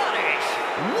Scottish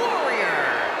Warrior,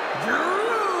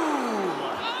 Drew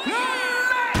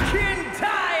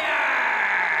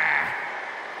McIntyre!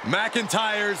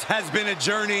 McIntyre's has been a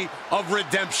journey of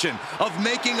redemption, of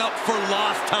making up for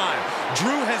lost time.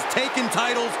 Drew has taken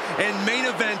titles and main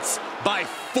events by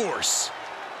force.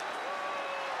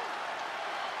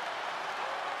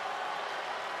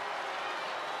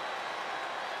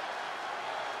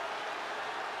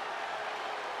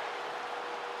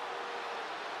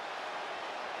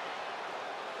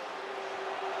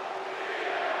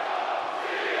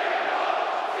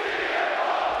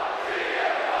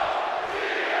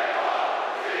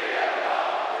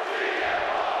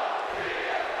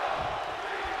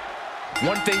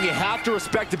 One thing you have to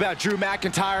respect about Drew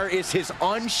McIntyre is his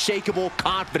unshakable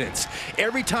confidence.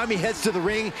 Every time he heads to the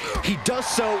ring, he does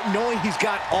so knowing he's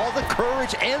got all the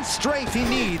courage and strength he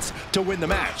needs to win the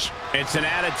match. It's an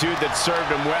attitude that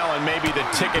served him well and maybe the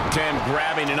ticket to him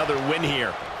grabbing another win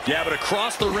here. Yeah, but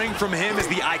across the ring from him is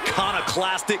the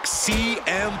iconoclastic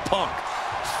CM Punk.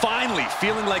 Finally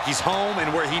feeling like he's home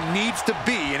and where he needs to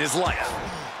be in his life.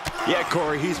 Yeah,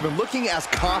 Corey, he's been looking as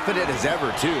confident as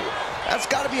ever, too. That's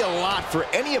got to be a lot for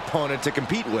any opponent to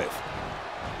compete with.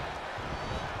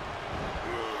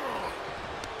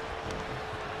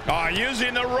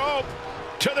 Using the rope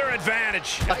to their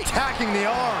advantage. Attacking the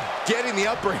arm, getting the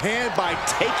upper hand by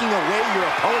taking away your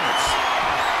opponents.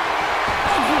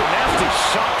 Ooh, a nasty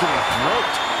shot to the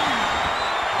throat.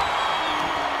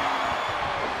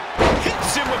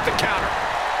 Hits him with the counter.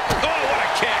 Oh, what a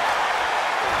kick.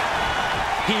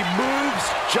 He moves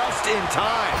just in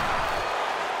time.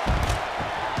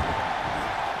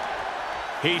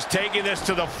 He's taking this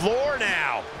to the floor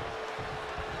now.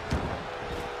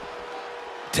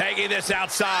 Taking this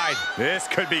outside. This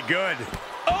could be good.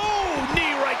 Oh,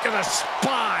 knee right to the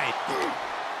spine.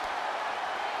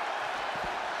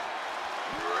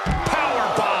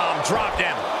 Powerbomb dropped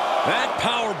him. That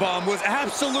powerbomb was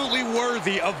absolutely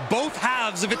worthy of both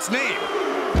halves of its name.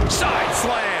 Side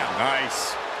slam.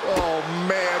 Nice. Oh,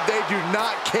 man, they do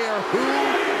not care who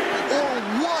or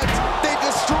what they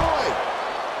destroy.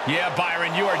 Yeah,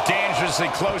 Byron, you are dangerously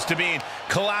close to being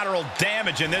collateral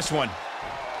damage in this one.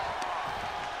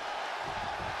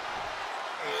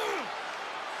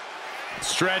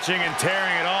 Stretching and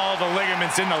tearing at all the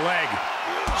ligaments in the leg.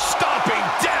 Stomping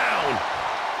down.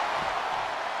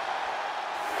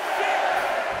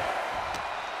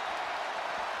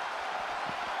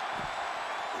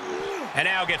 And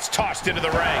now gets tossed into the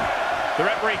ring. The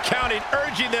referee counting,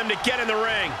 urging them to get in the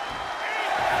ring.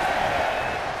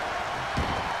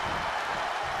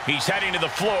 He's heading to the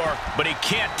floor, but he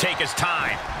can't take his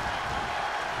time.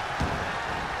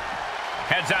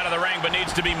 Heads out of the ring, but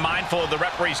needs to be mindful of the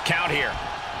referee's count here.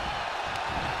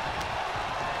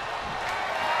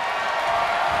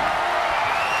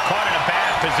 Caught in a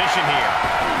bad position here.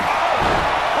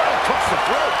 Right across the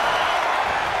throat.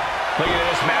 Looking at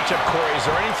this matchup, Corey, is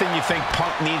there anything you think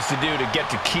Punk needs to do to get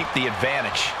to keep the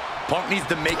advantage? Punk needs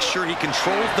to make sure he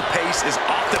controls the pace as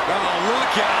often. Oh,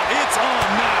 look out. It's on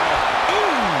now.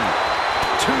 Ooh.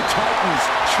 Two Titans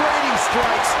trading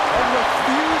strikes and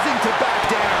refusing to back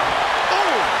down.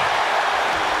 Ooh.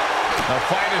 The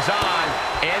fight is on,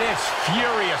 and it's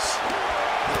furious.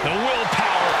 The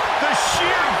willpower, the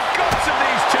sheer guts of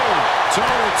these two.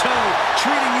 Toe-to-toe,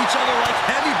 Treating each other like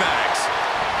heavy bags.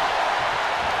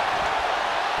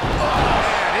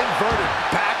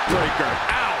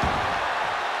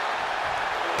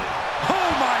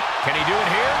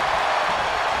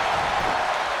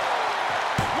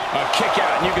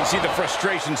 see the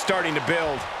frustration starting to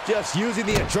build. Just using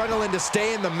the adrenaline to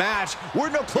stay in the match. We're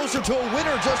no closer to a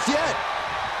winner just yet.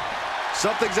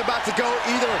 Something's about to go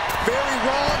either very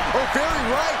wrong or very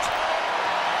right.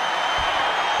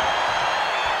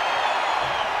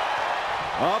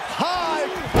 Up high,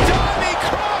 diving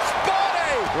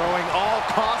crossbody! Throwing all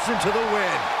caution to the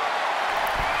wind.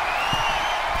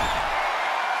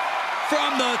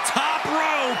 From the top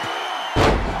rope,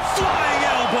 flying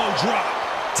elbow drop.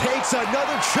 Takes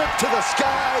another trip to the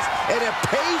skies, and it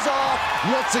pays off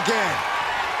once again.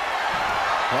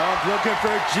 Punk looking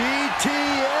for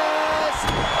GTS.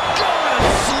 Going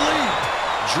to sleep.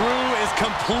 Drew is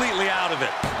completely out of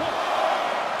it.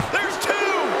 There's two!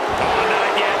 Oh,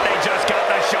 not yet. They just got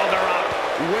the shoulder up.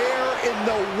 Where in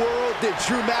the world did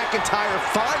Drew McIntyre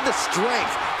find the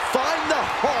strength, find the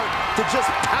heart to just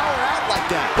power out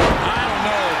like that? I don't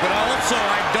know, but also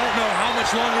I don't know how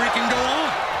much longer he can go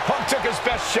on. Punk took his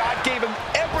best shot, gave him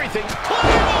everything.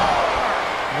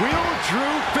 Will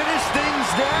Drew finish things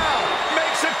now?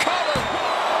 Makes a cover.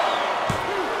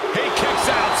 He kicks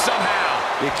out somehow.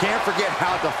 You can't forget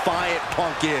how defiant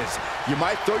Punk is. You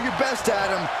might throw your best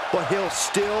at him, but he'll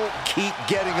still keep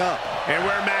getting up. And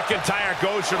where McIntyre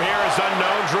goes from here is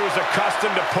unknown. Drew's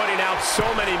accustomed to putting out so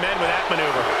many men with that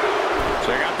maneuver.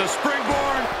 Check out the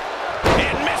springboard.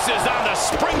 And misses on the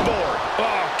springboard.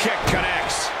 Oh, kick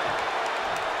connects.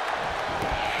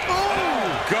 Oh,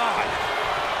 God.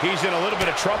 He's in a little bit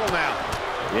of trouble now.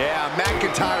 Yeah,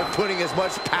 McIntyre putting as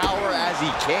much power as he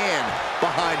can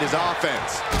behind his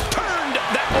offense. Turned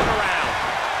that one around.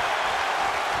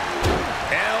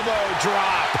 Elbow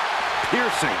drop.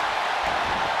 Piercing.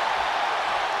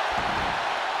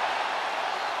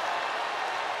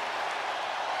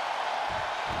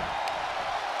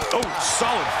 Oh,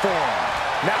 solid form.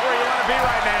 Not where you want to be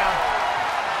right now.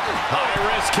 High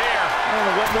risk here. I don't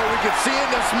know what more we could see in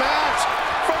this match.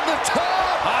 From the top.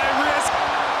 High risk.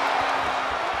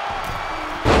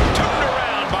 Turned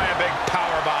around by a big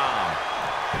power bomb.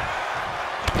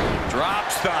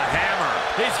 Drops the hammer.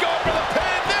 He's going for the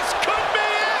pin. This could be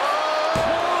it.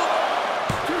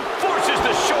 Forces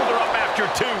the shoulder up after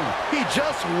two. He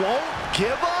just won't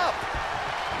give up.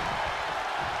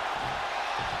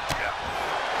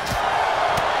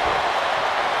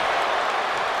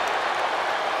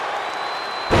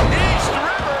 East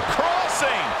River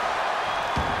crossing.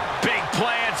 Big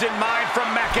plans in mind from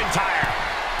McIntyre.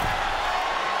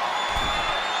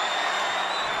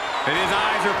 And his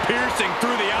eyes are piercing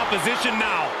through the opposition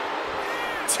now.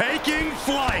 Taking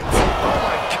flight. Oh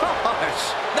my gosh.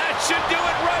 That should do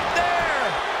it right there.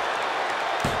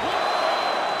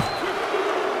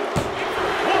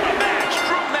 What a match.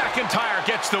 Drew McIntyre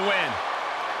gets the win.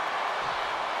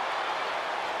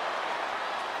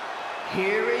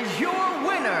 Here is your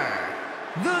winner,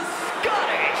 the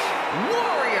Scottish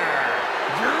Warrior,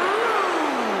 Drew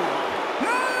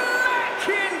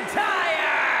McIntyre!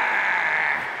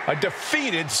 A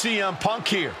defeated CM Punk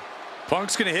here.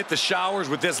 Punk's gonna hit the showers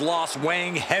with this loss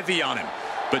weighing heavy on him.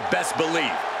 But best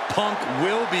believe, Punk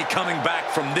will be coming back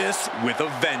from this with a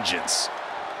vengeance.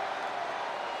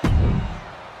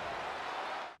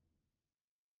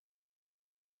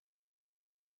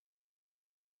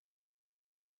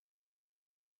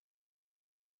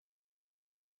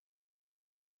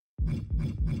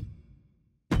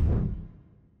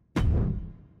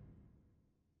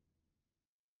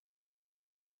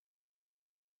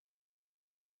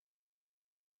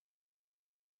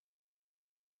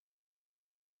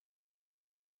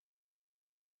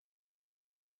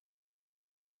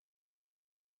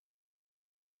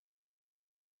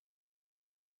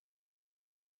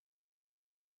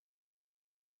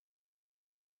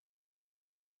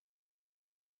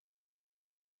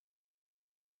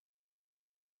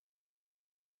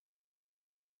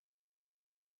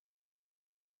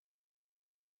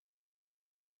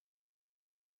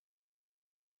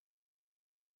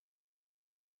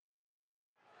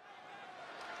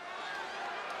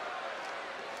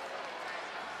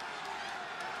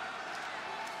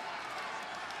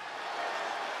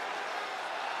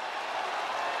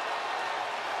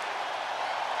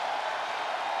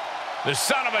 The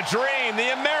son of a dream,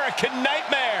 the American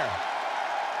Nightmare.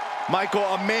 Michael,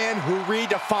 a man who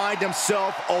redefined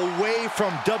himself away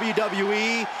from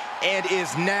WWE and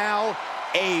is now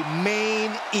a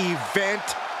main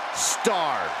event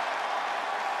star.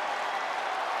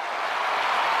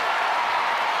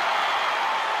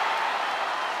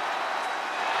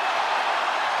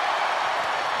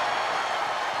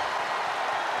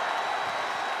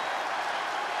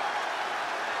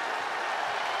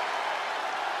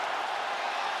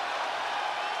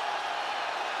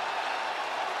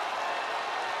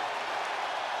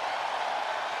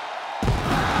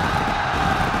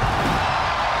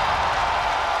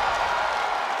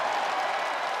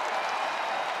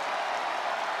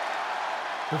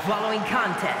 The following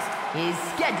contest is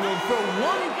scheduled for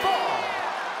one fall.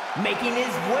 Making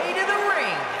his way to the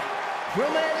ring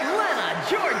from Atlanta,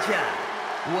 Georgia,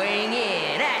 weighing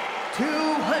in at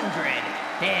 220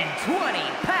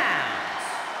 pounds,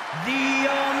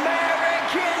 the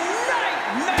American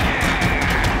Nightmare,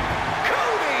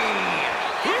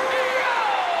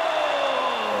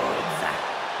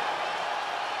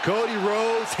 Cody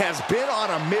Rhodes has been on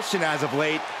a mission as of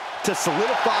late to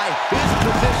solidify his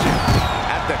position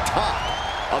at the top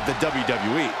of the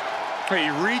WWE.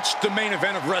 He reached the main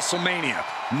event of WrestleMania.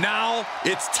 Now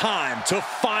it's time to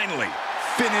finally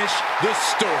finish the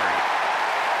story.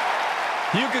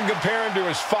 You can compare him to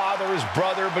his father, his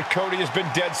brother, but Cody has been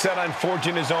dead set on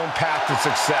forging his own path to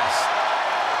success.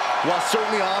 While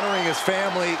certainly honoring his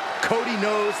family, Cody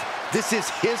knows this is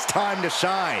his time to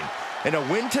shine. And a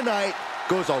win tonight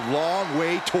goes a long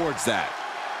way towards that.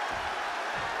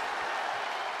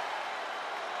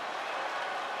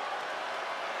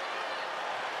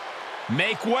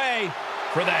 Make way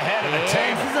for the head of the and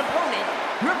table. his opponent,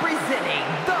 representing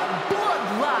the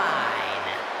Bloodline,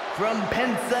 from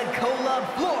Pensacola,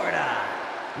 Florida,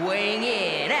 weighing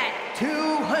in at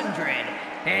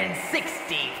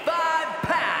 265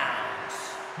 pounds,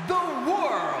 the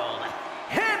World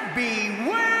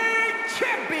Heavyweight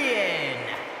Champion,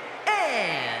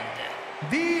 and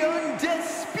the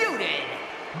undisputed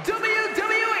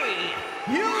WWE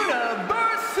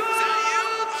Universal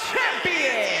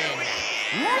Champion,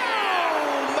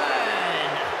 Roman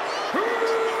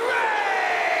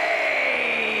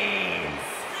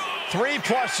Reigns!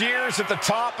 3+ years at the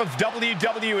top of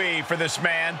WWE for this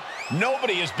man.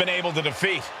 Nobody has been able to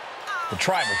defeat the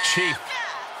Tribal Chief.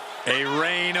 A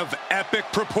reign of epic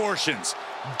proportions.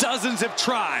 Dozens have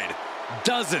tried,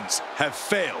 dozens have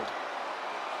failed.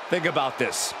 Think about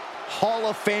this. Hall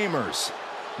of Famers,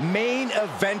 main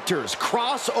eventers,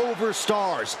 crossover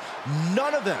stars,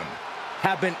 none of them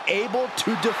have been able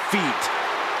to defeat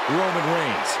Roman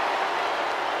Reigns.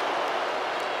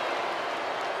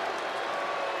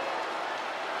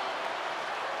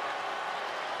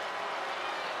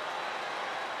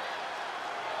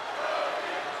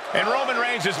 And Roman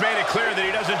Reigns has made it clear that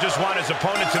he doesn't just want his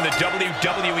opponents in the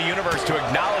WWE Universe to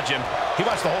acknowledge him. He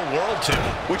wants the whole world to.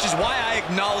 Which is why I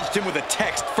acknowledged him with a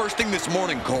text first thing this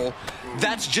morning, Cole.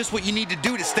 That's just what you need to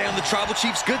do to stay on the Tribal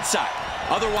Chief's good side.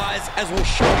 Otherwise, as we'll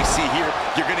surely see here,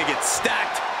 you're going to get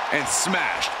stacked and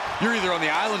smashed. You're either on the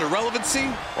island of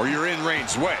relevancy or you're in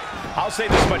Reigns' way. I'll say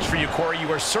this much for you, Corey. You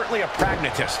are certainly a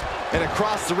pragmatist. And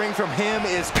across the ring from him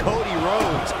is Cody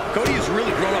Rhodes. Cody has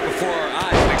really grown up before our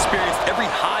eyes and experienced every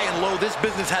high and low this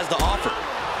business has to offer.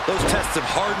 Those tests have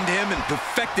hardened him and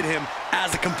perfected him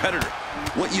as a competitor.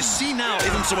 What you see now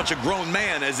isn't so much a grown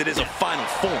man as it is a final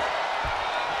form.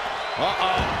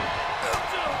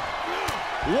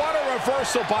 What a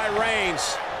reversal by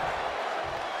Reigns.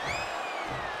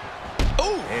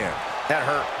 Oh, man, that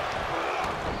hurt.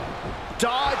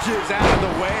 Dodges out of the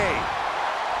way.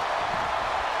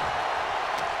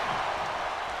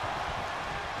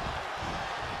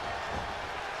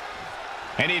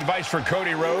 Any advice for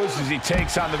Cody Rhodes as he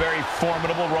takes on the very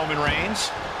formidable Roman Reigns?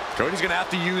 Cody's going to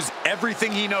have to use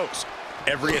everything he knows.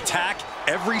 Every attack,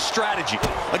 every strategy.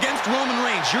 Against Roman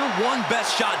Reigns, your one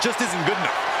best shot just isn't good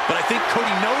enough. But I think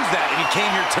Cody knows that, and he came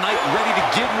here tonight ready to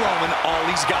give Roman all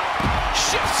he's got.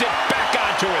 Shifts it back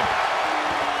onto him.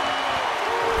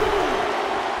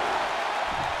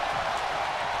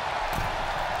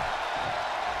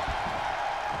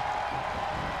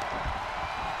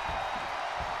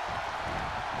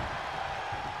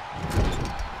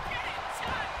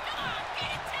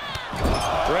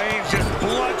 Reigns just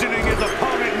bludgeoning his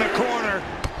opponent in the corner.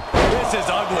 This is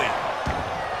ugly.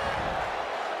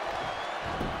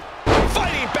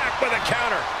 Fighting back with a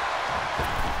counter.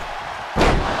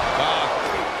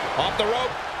 Off the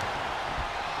rope.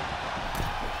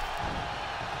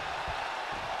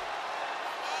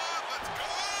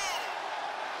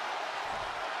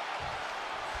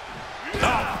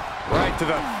 Right to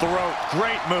the throat.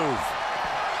 Great move.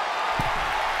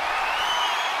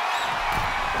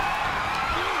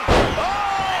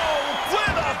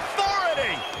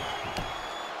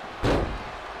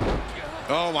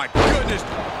 Oh, my goodness.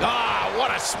 Ah,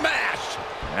 what a smash.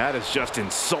 That is just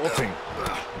insulting.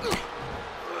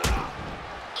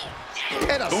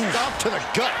 And a stomp to the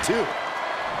gut, too.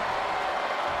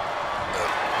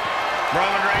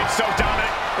 Roman Reigns so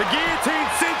dominant. The guillotine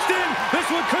cinched in. This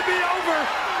one could be over.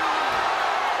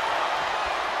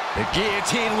 The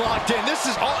guillotine locked in. This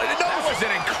is all. That was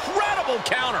an incredible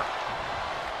counter.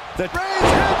 The Reigns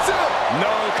hits him.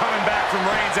 No coming back from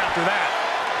Reigns after that.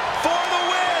 For the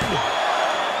win.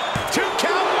 2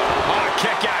 count. Oh,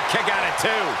 kick out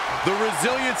two. The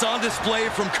resilience on display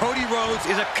from Cody Rhodes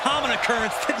is a common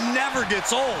occurrence that never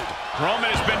gets old. Roman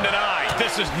has been denied.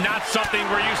 This is not something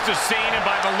we're used to seeing, and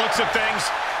by the looks of things,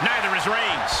 neither is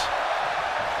Reigns.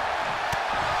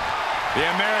 The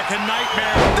American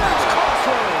Nightmare. That's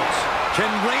Crossroads.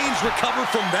 Can Reigns recover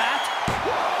from that?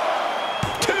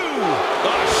 Two.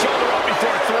 Shoulder up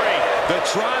before three. The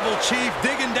Tribal Chief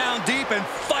digging down deep and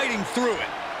fighting through it.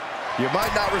 You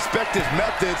might not respect his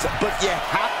methods, but you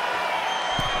have...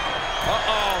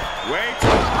 Wait.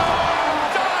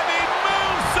 Diving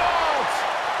moonsault.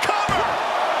 Cover.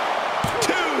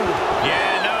 Two.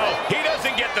 Yeah, no. He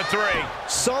doesn't get the three.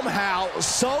 Somehow,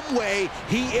 some way,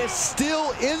 he is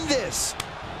still in this.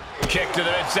 Kick to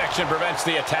the midsection prevents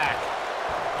the attack.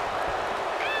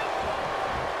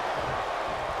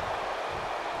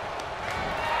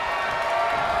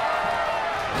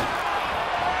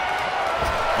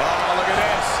 Oh, look at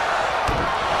this.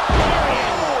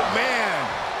 Oh,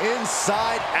 man.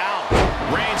 Inside out.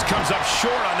 Reigns comes up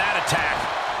short on that attack.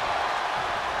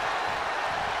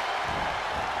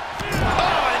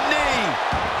 Oh, a knee.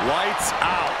 Lights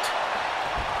out.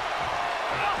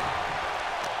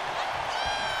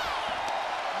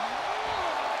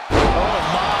 Oh,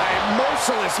 my.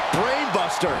 Merciless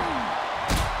brainbuster.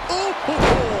 Ooh.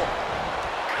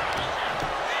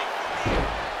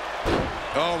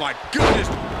 Oh, my goodness.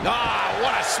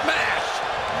 What a smash.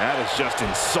 That is just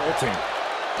insulting.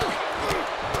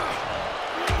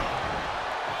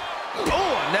 Oh,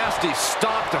 a nasty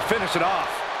stop to finish it off.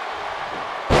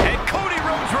 And Cody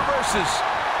Rhodes reverses.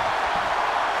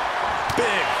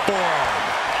 Big forearm.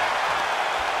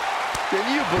 Can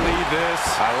you believe this?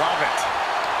 I love it.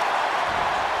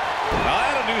 Now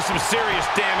that'll do some serious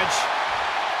damage.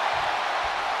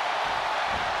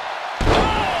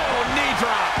 Oh, knee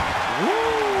drop. Woo!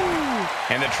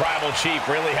 And the Tribal Chief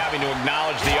really having to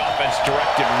acknowledge the offense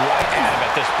directed right at him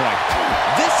at this point.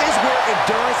 This is where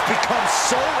endurance becomes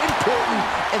so important.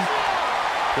 And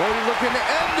Cody looking to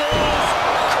end this.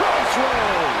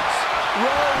 Crossroads.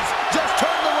 Rhodes just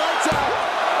turned the lights out.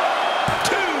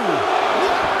 Two.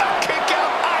 What a kick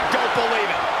out. I don't believe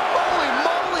it. Holy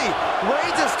moly.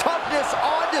 Reigns' toughness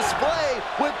on display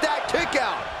with that kick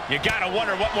out. You got to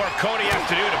wonder what more Cody has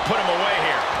to do to put him away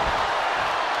here.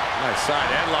 Nice side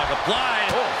headlock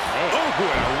applied. Oh,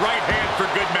 and a right hand for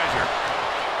good measure.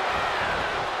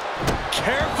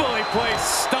 Carefully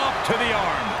placed stomp to the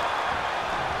arm.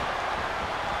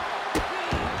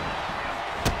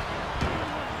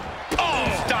 Oh,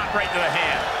 stop right to the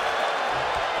hand.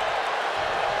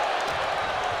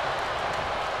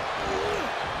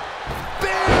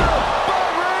 Bam! By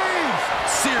Reigns!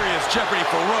 Serious jeopardy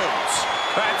for Rhodes.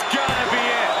 That's gotta be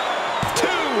it.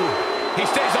 Two. He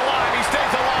stays alive. He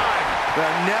stays alive. The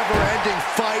never-ending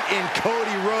fight in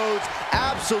Cody Rhodes,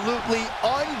 absolutely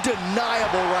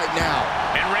undeniable right now.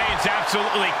 And Reigns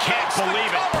absolutely can't believe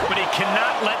it, but he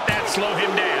cannot let that slow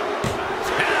him down.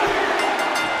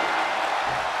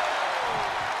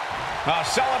 A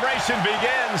celebration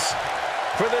begins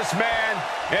for this man,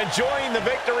 enjoying the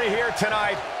victory here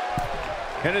tonight.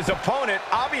 And his opponent,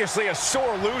 obviously a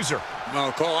sore loser.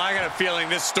 Oh, Cole, I got a feeling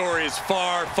this story is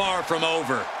far, far from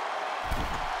over.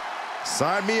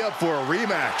 Sign me up for a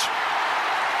rematch.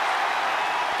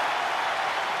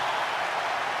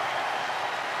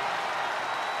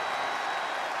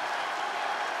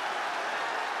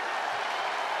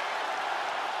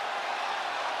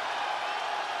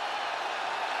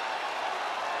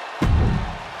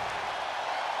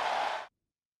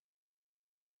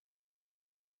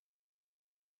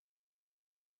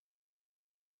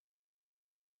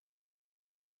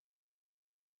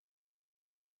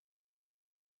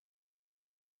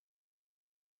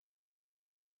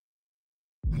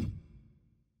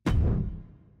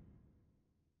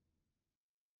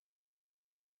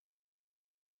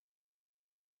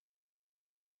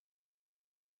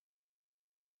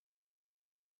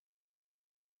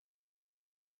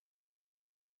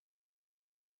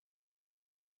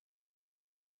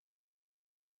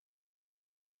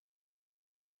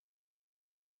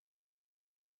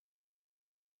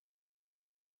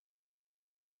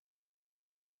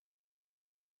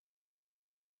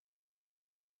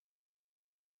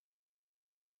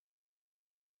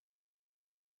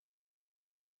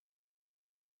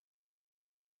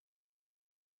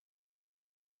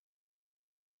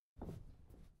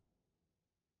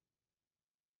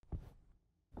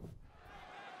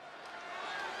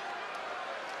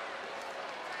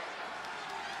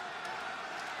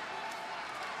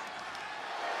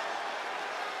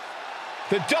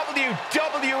 The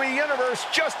WWE Universe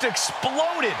just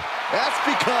exploded. That's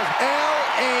because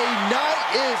LA Knight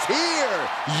is here.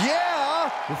 Yeah!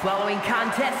 The following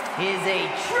contest is a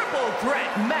triple threat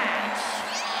match.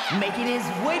 Making his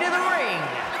way to the ring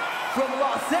from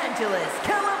Los Angeles,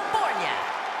 California,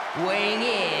 weighing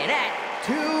in at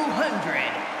 241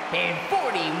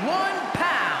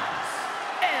 pounds,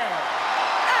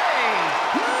 L.A.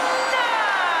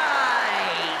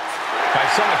 Knight! By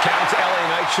some accounts, LA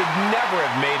Knight should never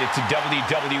have made it to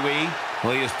WWE.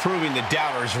 Well, he is proving the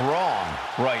doubters wrong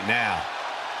right now.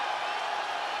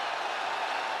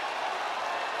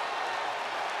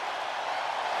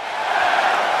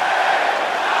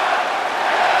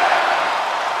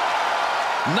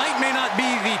 Knight may not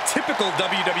be the typical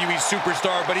WWE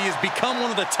superstar, but he has become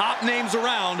one of the top names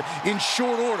around in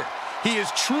short order. He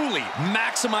is truly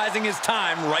maximizing his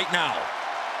time right now.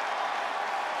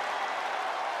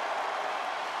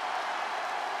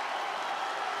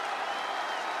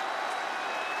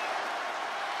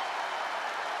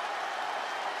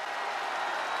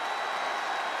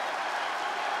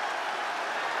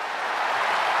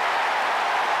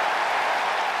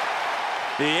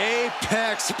 The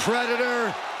Apex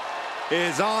Predator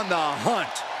is on the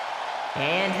hunt.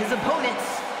 And his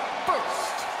opponents,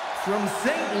 first, from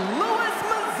St. Louis,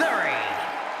 Missouri,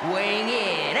 weighing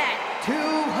in at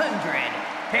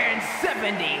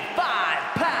 275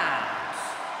 pounds,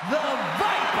 the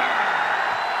Viper,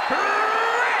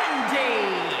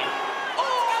 Randy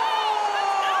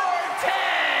Orton!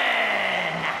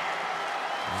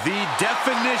 The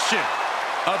definition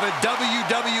of a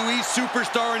WWE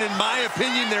superstar, and in my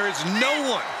opinion, there is no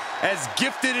one as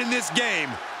gifted in this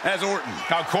game as Orton.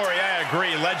 Now, Corey, I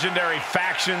agree. Legendary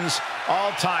factions,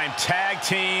 all-time tag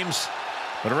teams.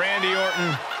 But Randy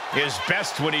Orton is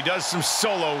best when he does some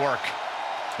solo work.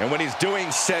 And when he's doing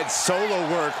said solo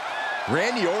work,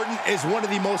 Randy Orton is one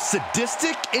of the most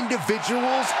sadistic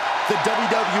individuals the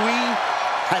WWE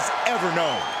has ever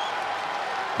known.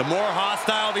 The more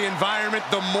hostile the environment,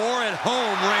 the more at home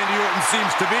Randy Orton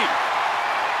seems to be.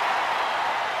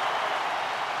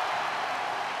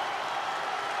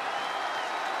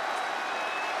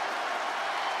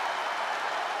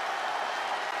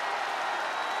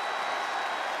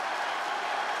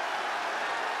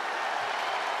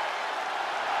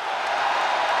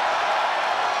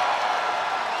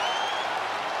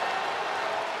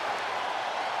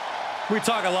 We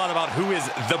talk a lot about who is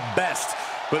the best,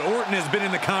 but Orton has been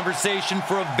in the conversation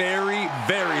for a very,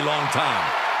 very long time.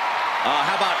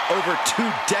 How about over 2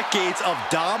 decades of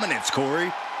dominance, Corey?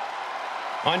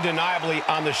 Undeniably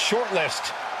on the short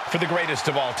list for the greatest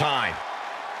of all time.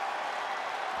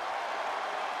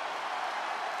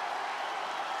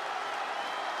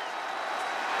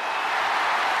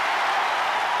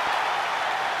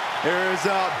 There's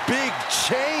a big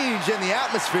change in the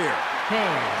atmosphere.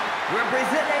 And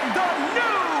representing the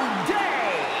New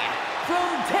Day from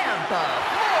Tampa,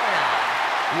 Florida,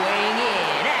 weighing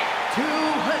in at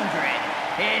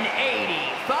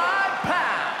 285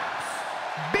 pounds,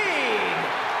 Big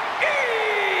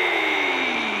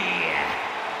E!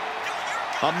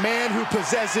 A man who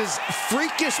possesses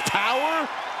freakish power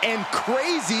and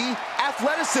crazy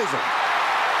athleticism.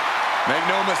 Make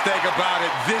no mistake about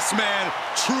it, this man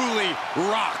truly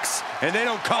rocks, and they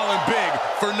don't call him big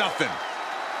for nothing.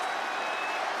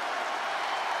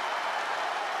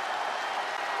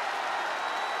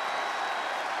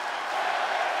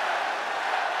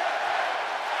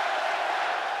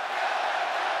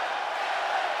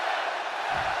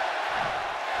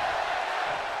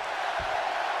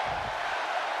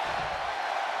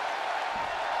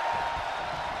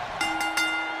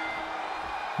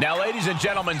 Now, ladies and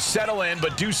gentlemen, settle in,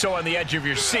 but do so on the edge of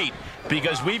your seat,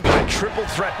 because we've got triple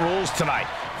threat rules tonight.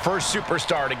 First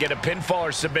superstar to get a pinfall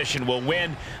or submission will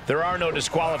win. There are no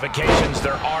disqualifications.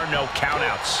 There are no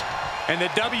countouts. And the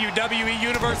WWE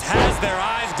Universe has their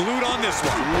eyes glued on this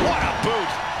one. What a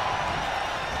boot.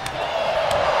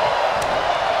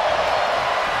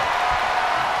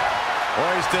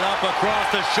 Hoisted up across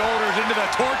the shoulders into the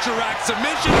torture rack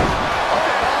submission.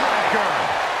 Oh,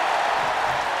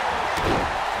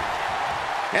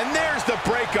 And there's the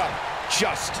breakup,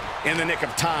 just in the nick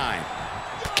of time.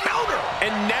 Counter,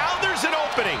 and now there's an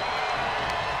opening.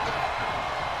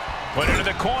 Put into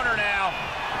the corner now.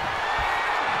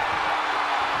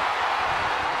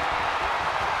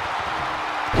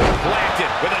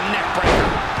 Planted with a neck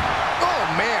breaker. Oh,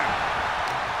 man.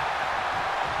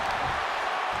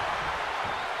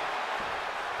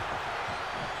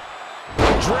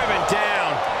 Driven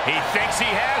down. He thinks he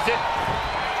has it.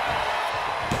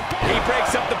 He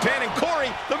breaks up the pin, and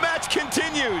Corey, the match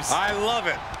continues. I love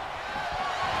it.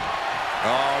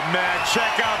 Oh, man,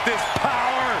 check out this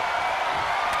power.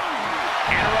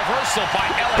 And a reversal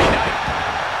by LA Knight.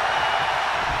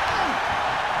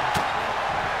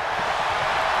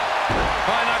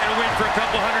 a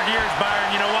couple hundred years,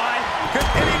 Byron. You know why?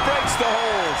 And he breaks the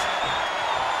hold.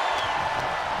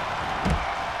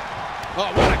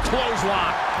 Oh, what a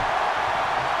clothesline.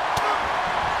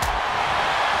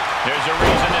 There's a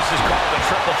reason this is called a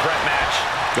triple threat match.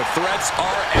 The threats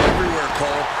are everywhere,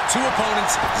 Cole. 2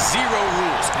 opponents, 0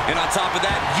 rules. And on top of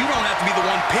that, you don't have to be the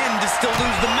one pinned to still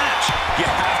lose the match. You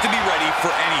have to be ready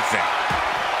for anything.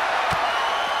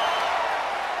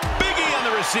 Biggie on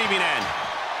the receiving end.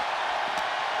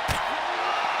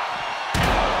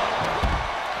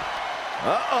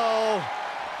 Uh-oh.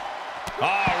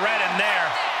 Oh, right in there.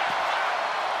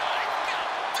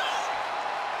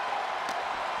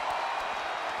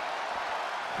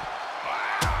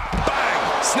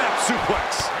 Snap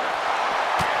suplex.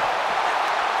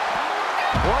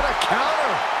 What a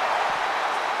counter.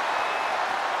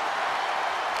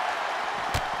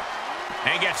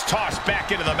 And gets tossed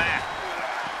back into the mat.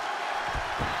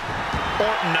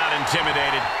 Orton not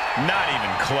intimidated. Not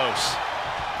even close.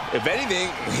 If anything,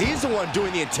 he's the one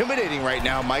doing the intimidating right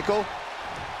now, Michael.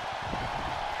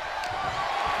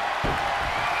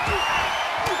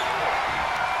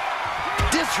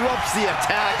 Disrupts the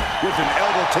attack with an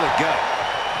elbow to the gut.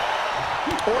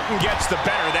 Orton gets the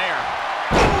better there.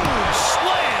 Boom!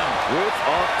 Slam! With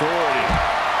authority.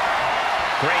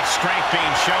 Great strength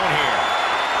being shown here.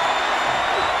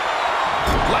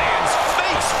 Lands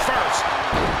face first.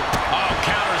 Oh,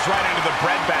 counters right into the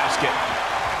breadbasket.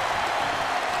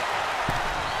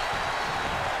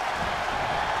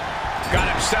 Got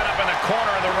him set up in the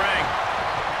corner of the ring.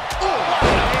 Oh, what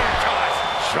a hand toss.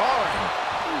 Jarring.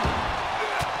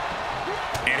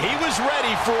 And he was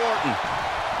ready for Orton.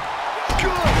 Good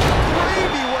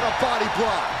gravy, what a body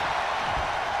block.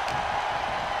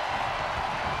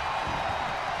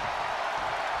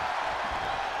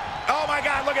 Oh my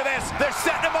God, look at this. They're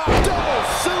setting him up. Double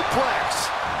suplex.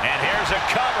 And here's a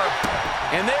cover.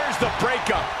 And there's the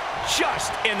breakup. Just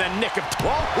in the nick of time.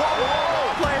 Whoa, whoa,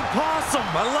 whoa. Playing possum.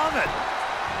 I love it.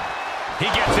 He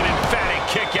gets an emphatic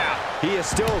kick out. He is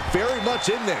still very much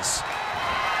in this.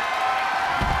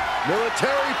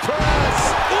 Military press.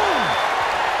 Ooh.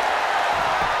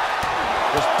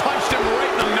 Just punched him right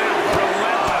in the mouth.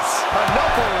 Relentless.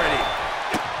 Enough already.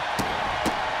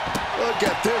 Look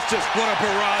at this. Just What a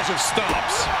barrage of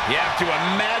stomps. You have to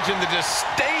imagine the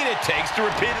disdain it takes to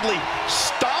repeatedly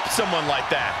stop someone like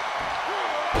that.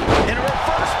 And a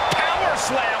reverse power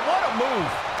slam. What a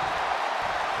move.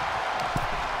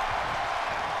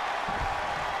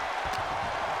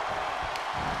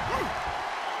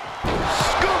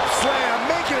 scoop slam,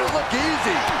 making it look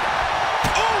easy.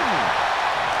 Ooh.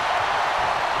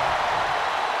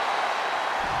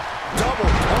 Double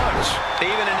punch.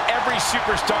 Even in every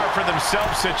superstar for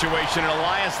themselves situation, an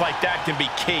alliance like that can be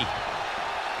key.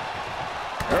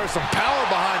 There's some power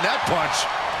behind that punch.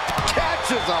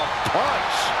 Catches a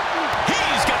punch.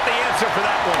 He's got the answer for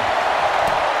that one.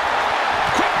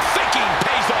 Quick thinking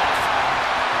pays off.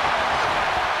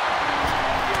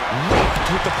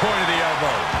 Rocked with the point of the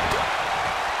elbow.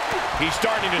 He's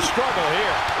starting to struggle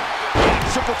here.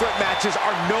 Triple threat matches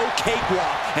are no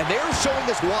cakewalk, and they're showing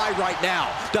us why right now.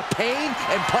 The pain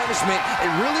and punishment,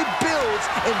 it really builds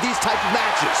in these type of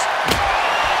matches.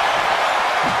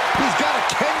 He's got a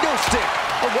kendo stick,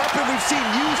 a weapon we've seen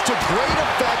used to great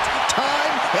effect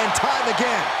time and time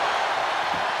again.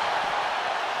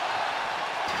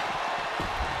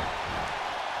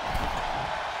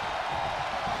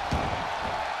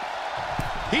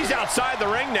 He's outside the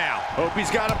ring now. Hope he's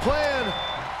got a plan.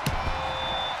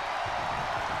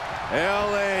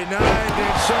 LA Knight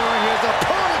is showing his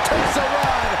opponent takes a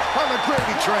ride on the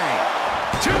gravy train.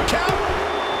 2 count.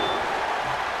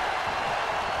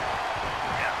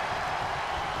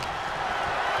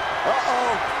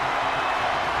 Uh-oh.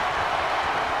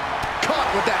 Caught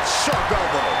with that sharp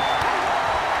elbow.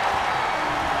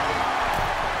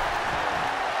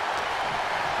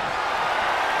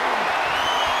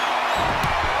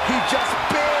 He just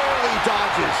barely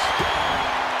dodges.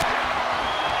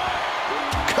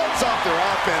 Cuts off their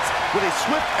offense with a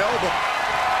swift elbow.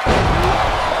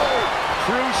 Whoa!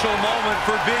 Crucial moment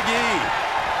for Big E.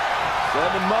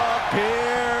 Set him up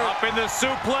here. Up in the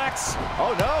suplex.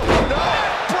 Oh no, oh no.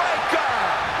 Breaker.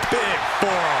 Big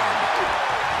forearm.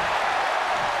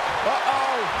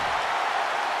 Uh-oh.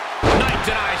 Knight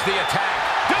denies the attack.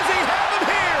 Does he have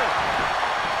him here?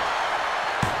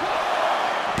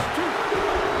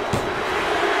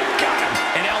 Got him.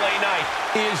 And LA Knight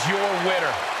is your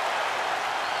winner.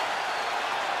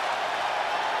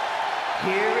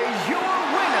 Here is your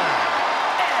winner,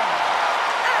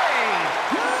 LA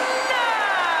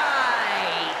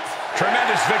Knight!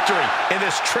 Tremendous victory in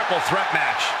this triple threat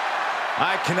match.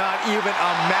 I cannot even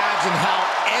imagine how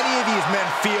any of these men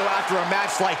feel after a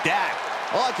match like that.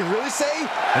 All I can really say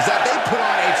is that they put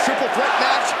on a triple threat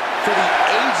match for the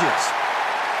ages.